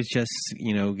 no, I was just,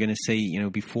 going to say,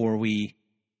 before we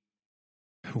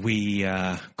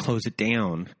close it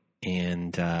down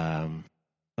and,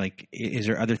 is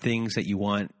there other things that you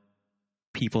want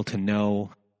people to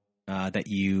know that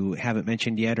you haven't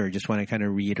mentioned yet or just want to kind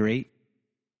of reiterate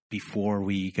before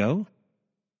we go?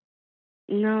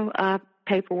 No,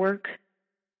 paperwork.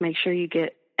 Make sure you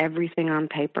get everything on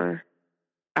paper.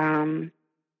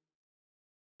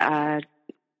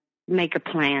 Make a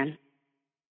plan.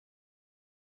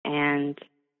 And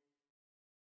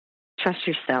trust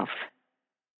yourself.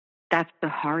 That's the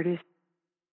hardest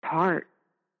part.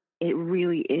 It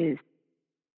really is.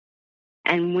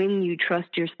 And when you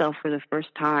trust yourself for the first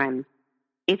time,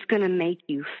 it's going to make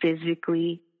you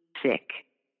physically sick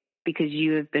because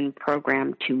you have been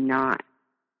programmed to not.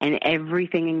 And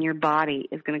everything in your body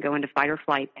is going to go into fight or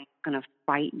flight and it's going to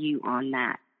fight you on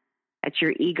that. That's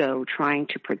your ego trying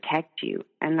to protect you,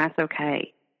 and that's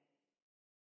okay.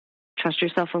 Trust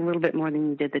yourself a little bit more than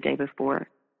you did the day before.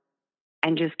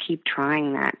 And just keep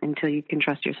trying that until you can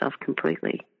trust yourself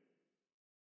completely.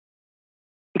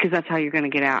 Because that's how you're going to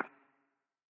get out.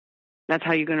 That's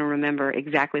how you're going to remember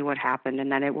exactly what happened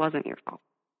and that it wasn't your fault.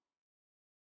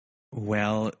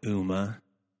 Well, Uma,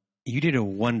 you did a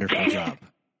wonderful job.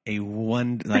 You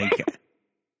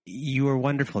were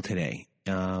wonderful today.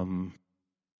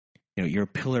 You're a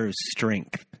pillar of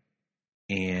strength.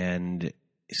 And,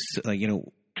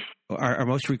 our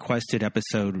most requested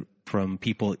episode from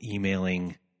people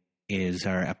emailing is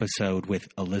our episode with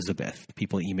Elizabeth.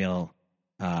 People email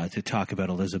to talk about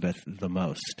Elizabeth the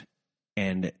most.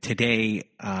 And today,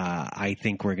 I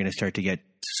think we're going to start to get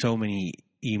so many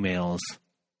emails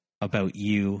about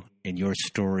you and your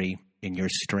story and your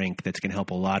strength that's going to help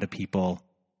a lot of people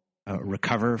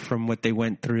recover from what they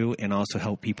went through and also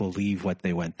help people leave what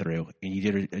they went through. And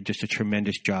you did just a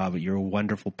tremendous job. You're a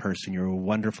wonderful person. You're a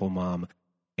wonderful mom.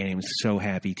 And I'm so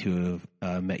happy to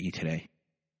have met you today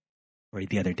or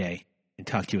the other day and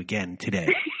talk to you again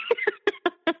today.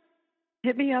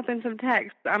 Hit me up in some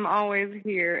text. I'm always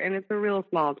here, and it's a real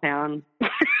small town.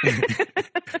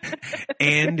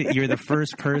 And you're the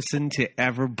first person to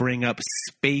ever bring up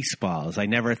Spaceballs. I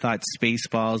never thought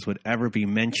Spaceballs would ever be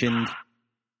mentioned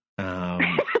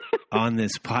on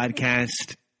this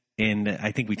podcast. And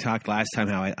I think we talked last time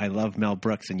how I love Mel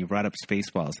Brooks, and you brought up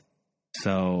Spaceballs.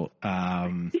 So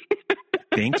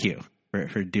thank you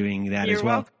for doing that. You're as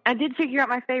well. Welcome. I did figure out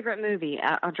my favorite movie.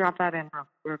 I'll drop that in real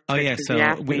quick. Oh, yeah. So,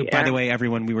 by the way,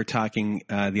 everyone, we were talking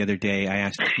the other day. I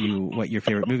asked you what your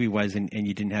favorite movie was, and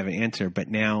you didn't have an answer. But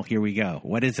now, here we go.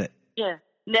 What is it? Yeah.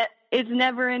 It's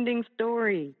Never Ending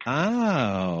Story.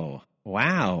 Oh,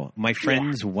 wow. My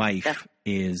friend's wife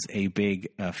is a big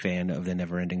fan of the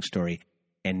Never Ending Story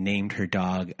and named her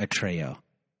dog Atreo.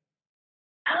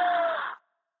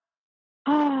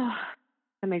 Oh,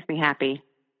 that makes me happy.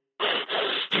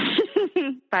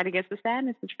 Fight against the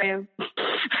sadness, Atreo.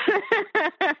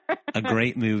 A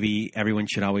great movie. Everyone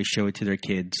should always show it to their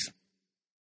kids.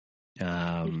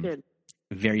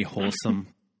 Very wholesome.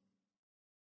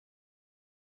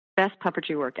 Best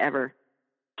puppetry work ever.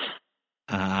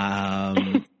 Well,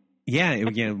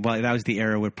 that was the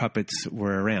era where puppets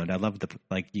were around. I love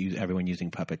everyone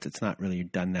using puppets. It's not really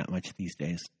done that much these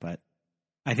days, but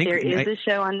I think there is a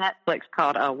show on Netflix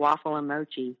called Waffle and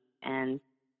Mochi, and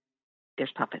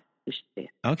there's puppets. You should see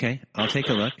it. Okay, I'll take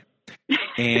a look.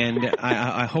 And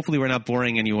I hopefully we're not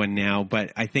boring anyone now,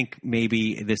 but I think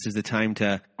maybe this is the time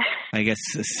to, I guess,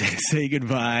 say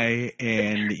goodbye.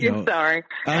 And You're sorry.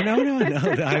 Oh no,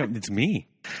 it's me.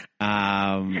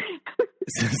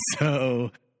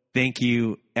 So thank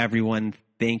you, everyone.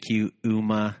 Thank you,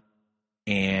 Uma.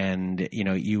 And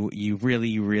you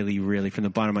really, really, really, from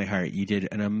the bottom of my heart, you did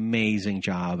an amazing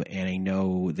job. And I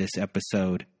know this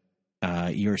episode,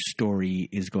 your story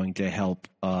is going to help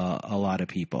a lot of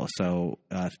people. So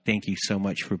thank you so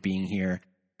much for being here.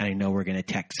 And I know we're going to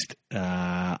text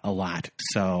a lot.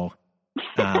 So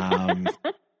I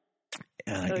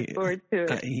look forward to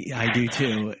it. I do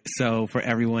too. So for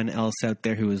everyone else out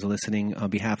there who is listening,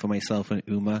 on behalf of myself and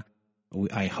Uma,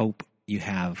 I hope you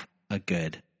have a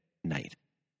good night.